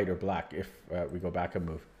of white or black? If we go back a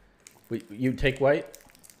move, you take white.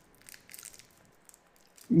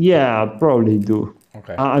 yeah, probably do.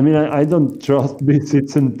 Okay. I mean, I don't trust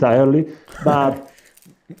B6 entirely, but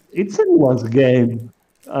it's anyone's game.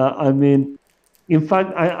 I mean, in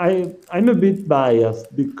fact, I'm a bit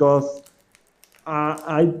biased because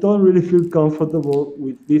I don't really feel comfortable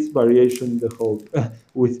with this variation in the whole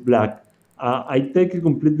with black. I take a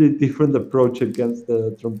completely different approach against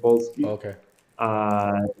the Trompolsky. Okay.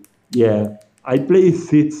 Uh, yeah, I play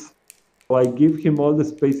seats, so I give him all the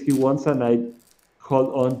space he wants, and I hold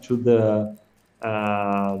on to the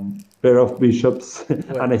pair of bishops,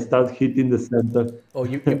 and I What? start hitting the center. Oh,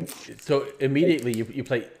 you so immediately you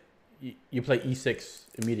play e6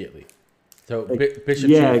 immediately. So Like, bishop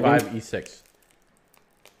yeah, g5 against e6.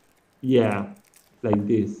 yeah, like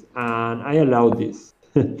this, and I allow this.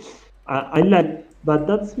 I like, but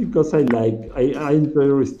that's because I enjoy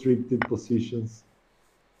restricted positions,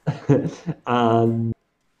 and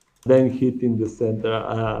then hitting the center.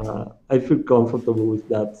 I feel comfortable with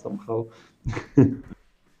that somehow.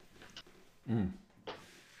 Mm.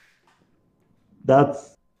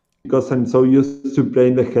 That's because I'm so used to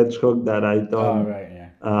playing the hedgehog that Oh right,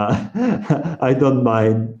 yeah. I don't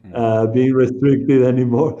mind Mm. being restricted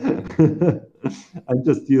anymore. I'm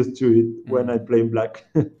just used to it when Mm. I play black,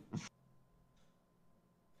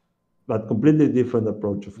 but completely different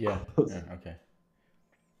approach, of Yeah. course. Yeah. Okay.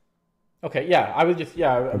 Okay. I was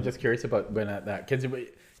just curious about when that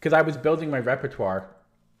because I was building my repertoire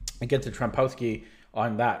against the Trumpowski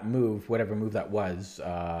on that move, whatever move that was.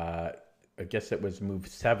 I guess it was move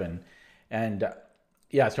 7, and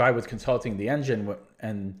yeah, so I was consulting the engine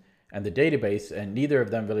and the database, and neither of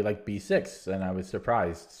them really liked b6, and I was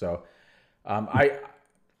surprised. So I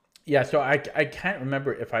yeah, so I can't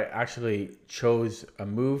remember if I actually chose a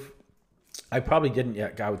move. I probably didn't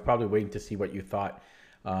yet. I was probably waiting to see what you thought.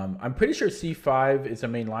 I'm pretty sure c5 is a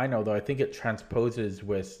main line, although I think it transposes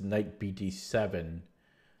with knight bd7.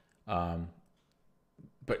 Um,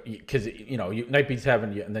 but because knight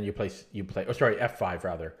b7 and then you play oh sorry f5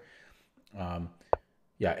 rather. Um,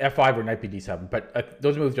 yeah, f5 or knight bd7, but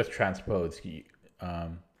those moves just transpose.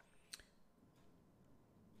 Um,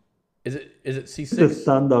 is it It's the c6?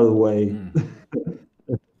 standard way.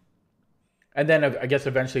 Mm. And then I guess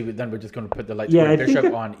eventually we're just going to put the light Yeah, square I think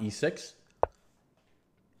bishop on e6.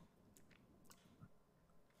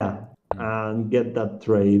 Mm. and get that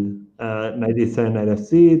trade. Knight e7, knight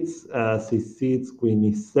f6, c6, queen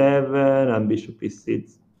e7, and bishop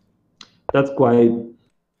e6. That's quite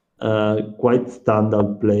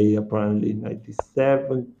standard play apparently. Knight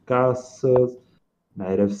e7, castles,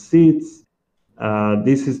 knight f6.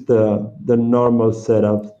 This is the normal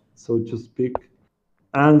setup, so to speak,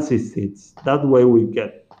 and c6. That way we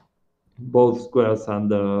get both squares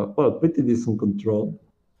under pretty decent control.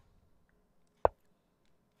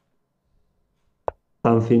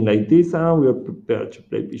 Something like this, and we are prepared to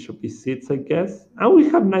play bishop e6, I guess. And we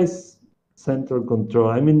have nice central control.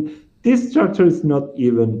 I mean, this structure is not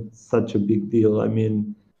even such a big deal. I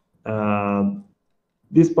mean,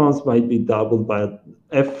 these pawns might be doubled, but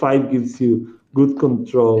f5 gives you good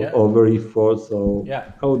control Yeah. over e4, so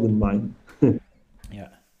Yeah. I wouldn't mind. Yeah.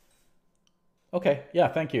 Okay. Yeah.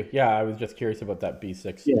 Thank you. Yeah, I was just curious about that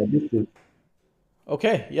b6. Yeah, this is.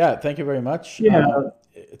 Okay. Yeah. Thank you very much. Yeah,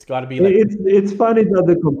 It's got to be like it's funny that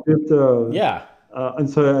the computer. yeah. I'm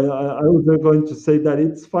sorry, I was going to say that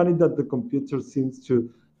it's funny that the computer seems to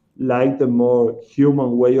like the more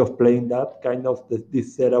human way of playing that kind of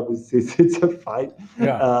this setup with it's a fight.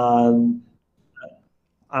 Yeah. Um,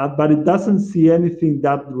 but it doesn't see anything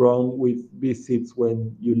that wrong with B6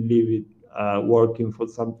 when you leave it working for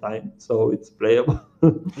some time, so it's playable.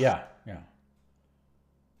 Yeah. Yeah.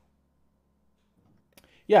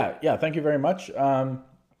 Yeah. Yeah. Thank you very much.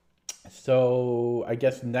 So I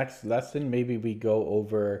guess next lesson maybe we go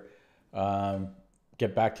over um,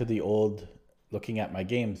 get back to the old looking at my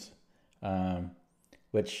games, um,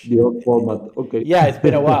 which The old format, okay. yeah, it's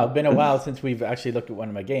been a while. Been a while since we've actually looked at one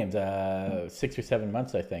of my games. 6 or 7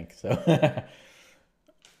 months, I think. So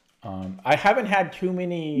I haven't had too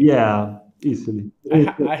many. Yeah, easily.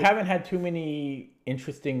 I haven't had too many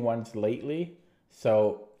interesting ones lately.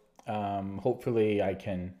 So hopefully I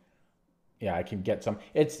can yeah, I can get some.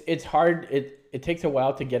 It's hard. It takes a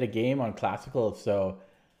while to get a game on classical, so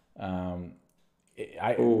um,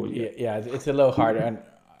 Oh yeah. yeah, it's a little harder. And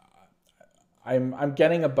I'm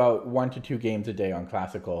getting about 1 to 2 games a day on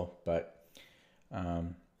classical, but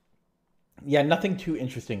um, yeah, nothing too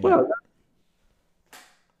interesting yet.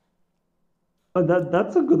 Well,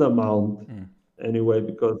 that's a good amount anyway,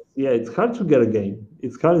 because yeah, it's hard to get a game.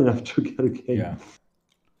 It's hard enough to get a game. Yeah.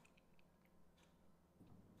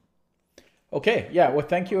 Okay. Yeah. Well,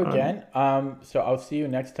 thank you again. So I'll see you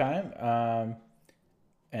next time.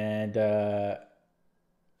 And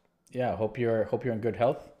yeah, hope you're in good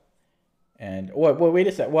health. And well, wait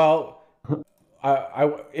a sec. Well,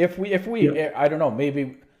 if we Yeah. I don't know,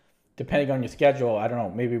 maybe depending on your schedule, I don't know,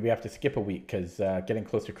 maybe we have to skip a week because getting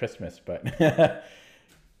close to Christmas. But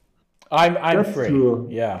I'm That's free. true.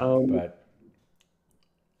 Yeah, but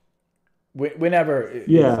whenever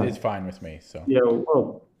is fine with me. So yeah,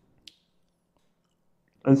 well,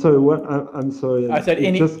 I'm sorry. What? I'm sorry. I said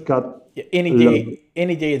it just got any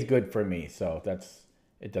low. day is good for me. So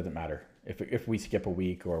it doesn't matter if we skip a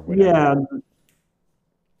week or whatever. Yeah,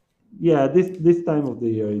 yeah. This time of the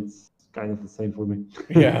year, it's kind of the same for me.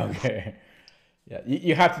 Yeah. Okay. Yeah,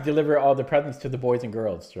 you have to deliver all the presents to the boys and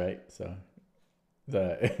girls, right? So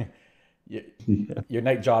the your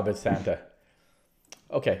night job is Santa.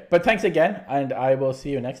 Okay, but thanks again, and I will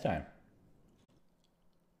see you next time.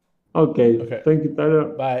 Okay. Thank you, Tyler.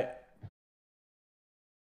 Bye.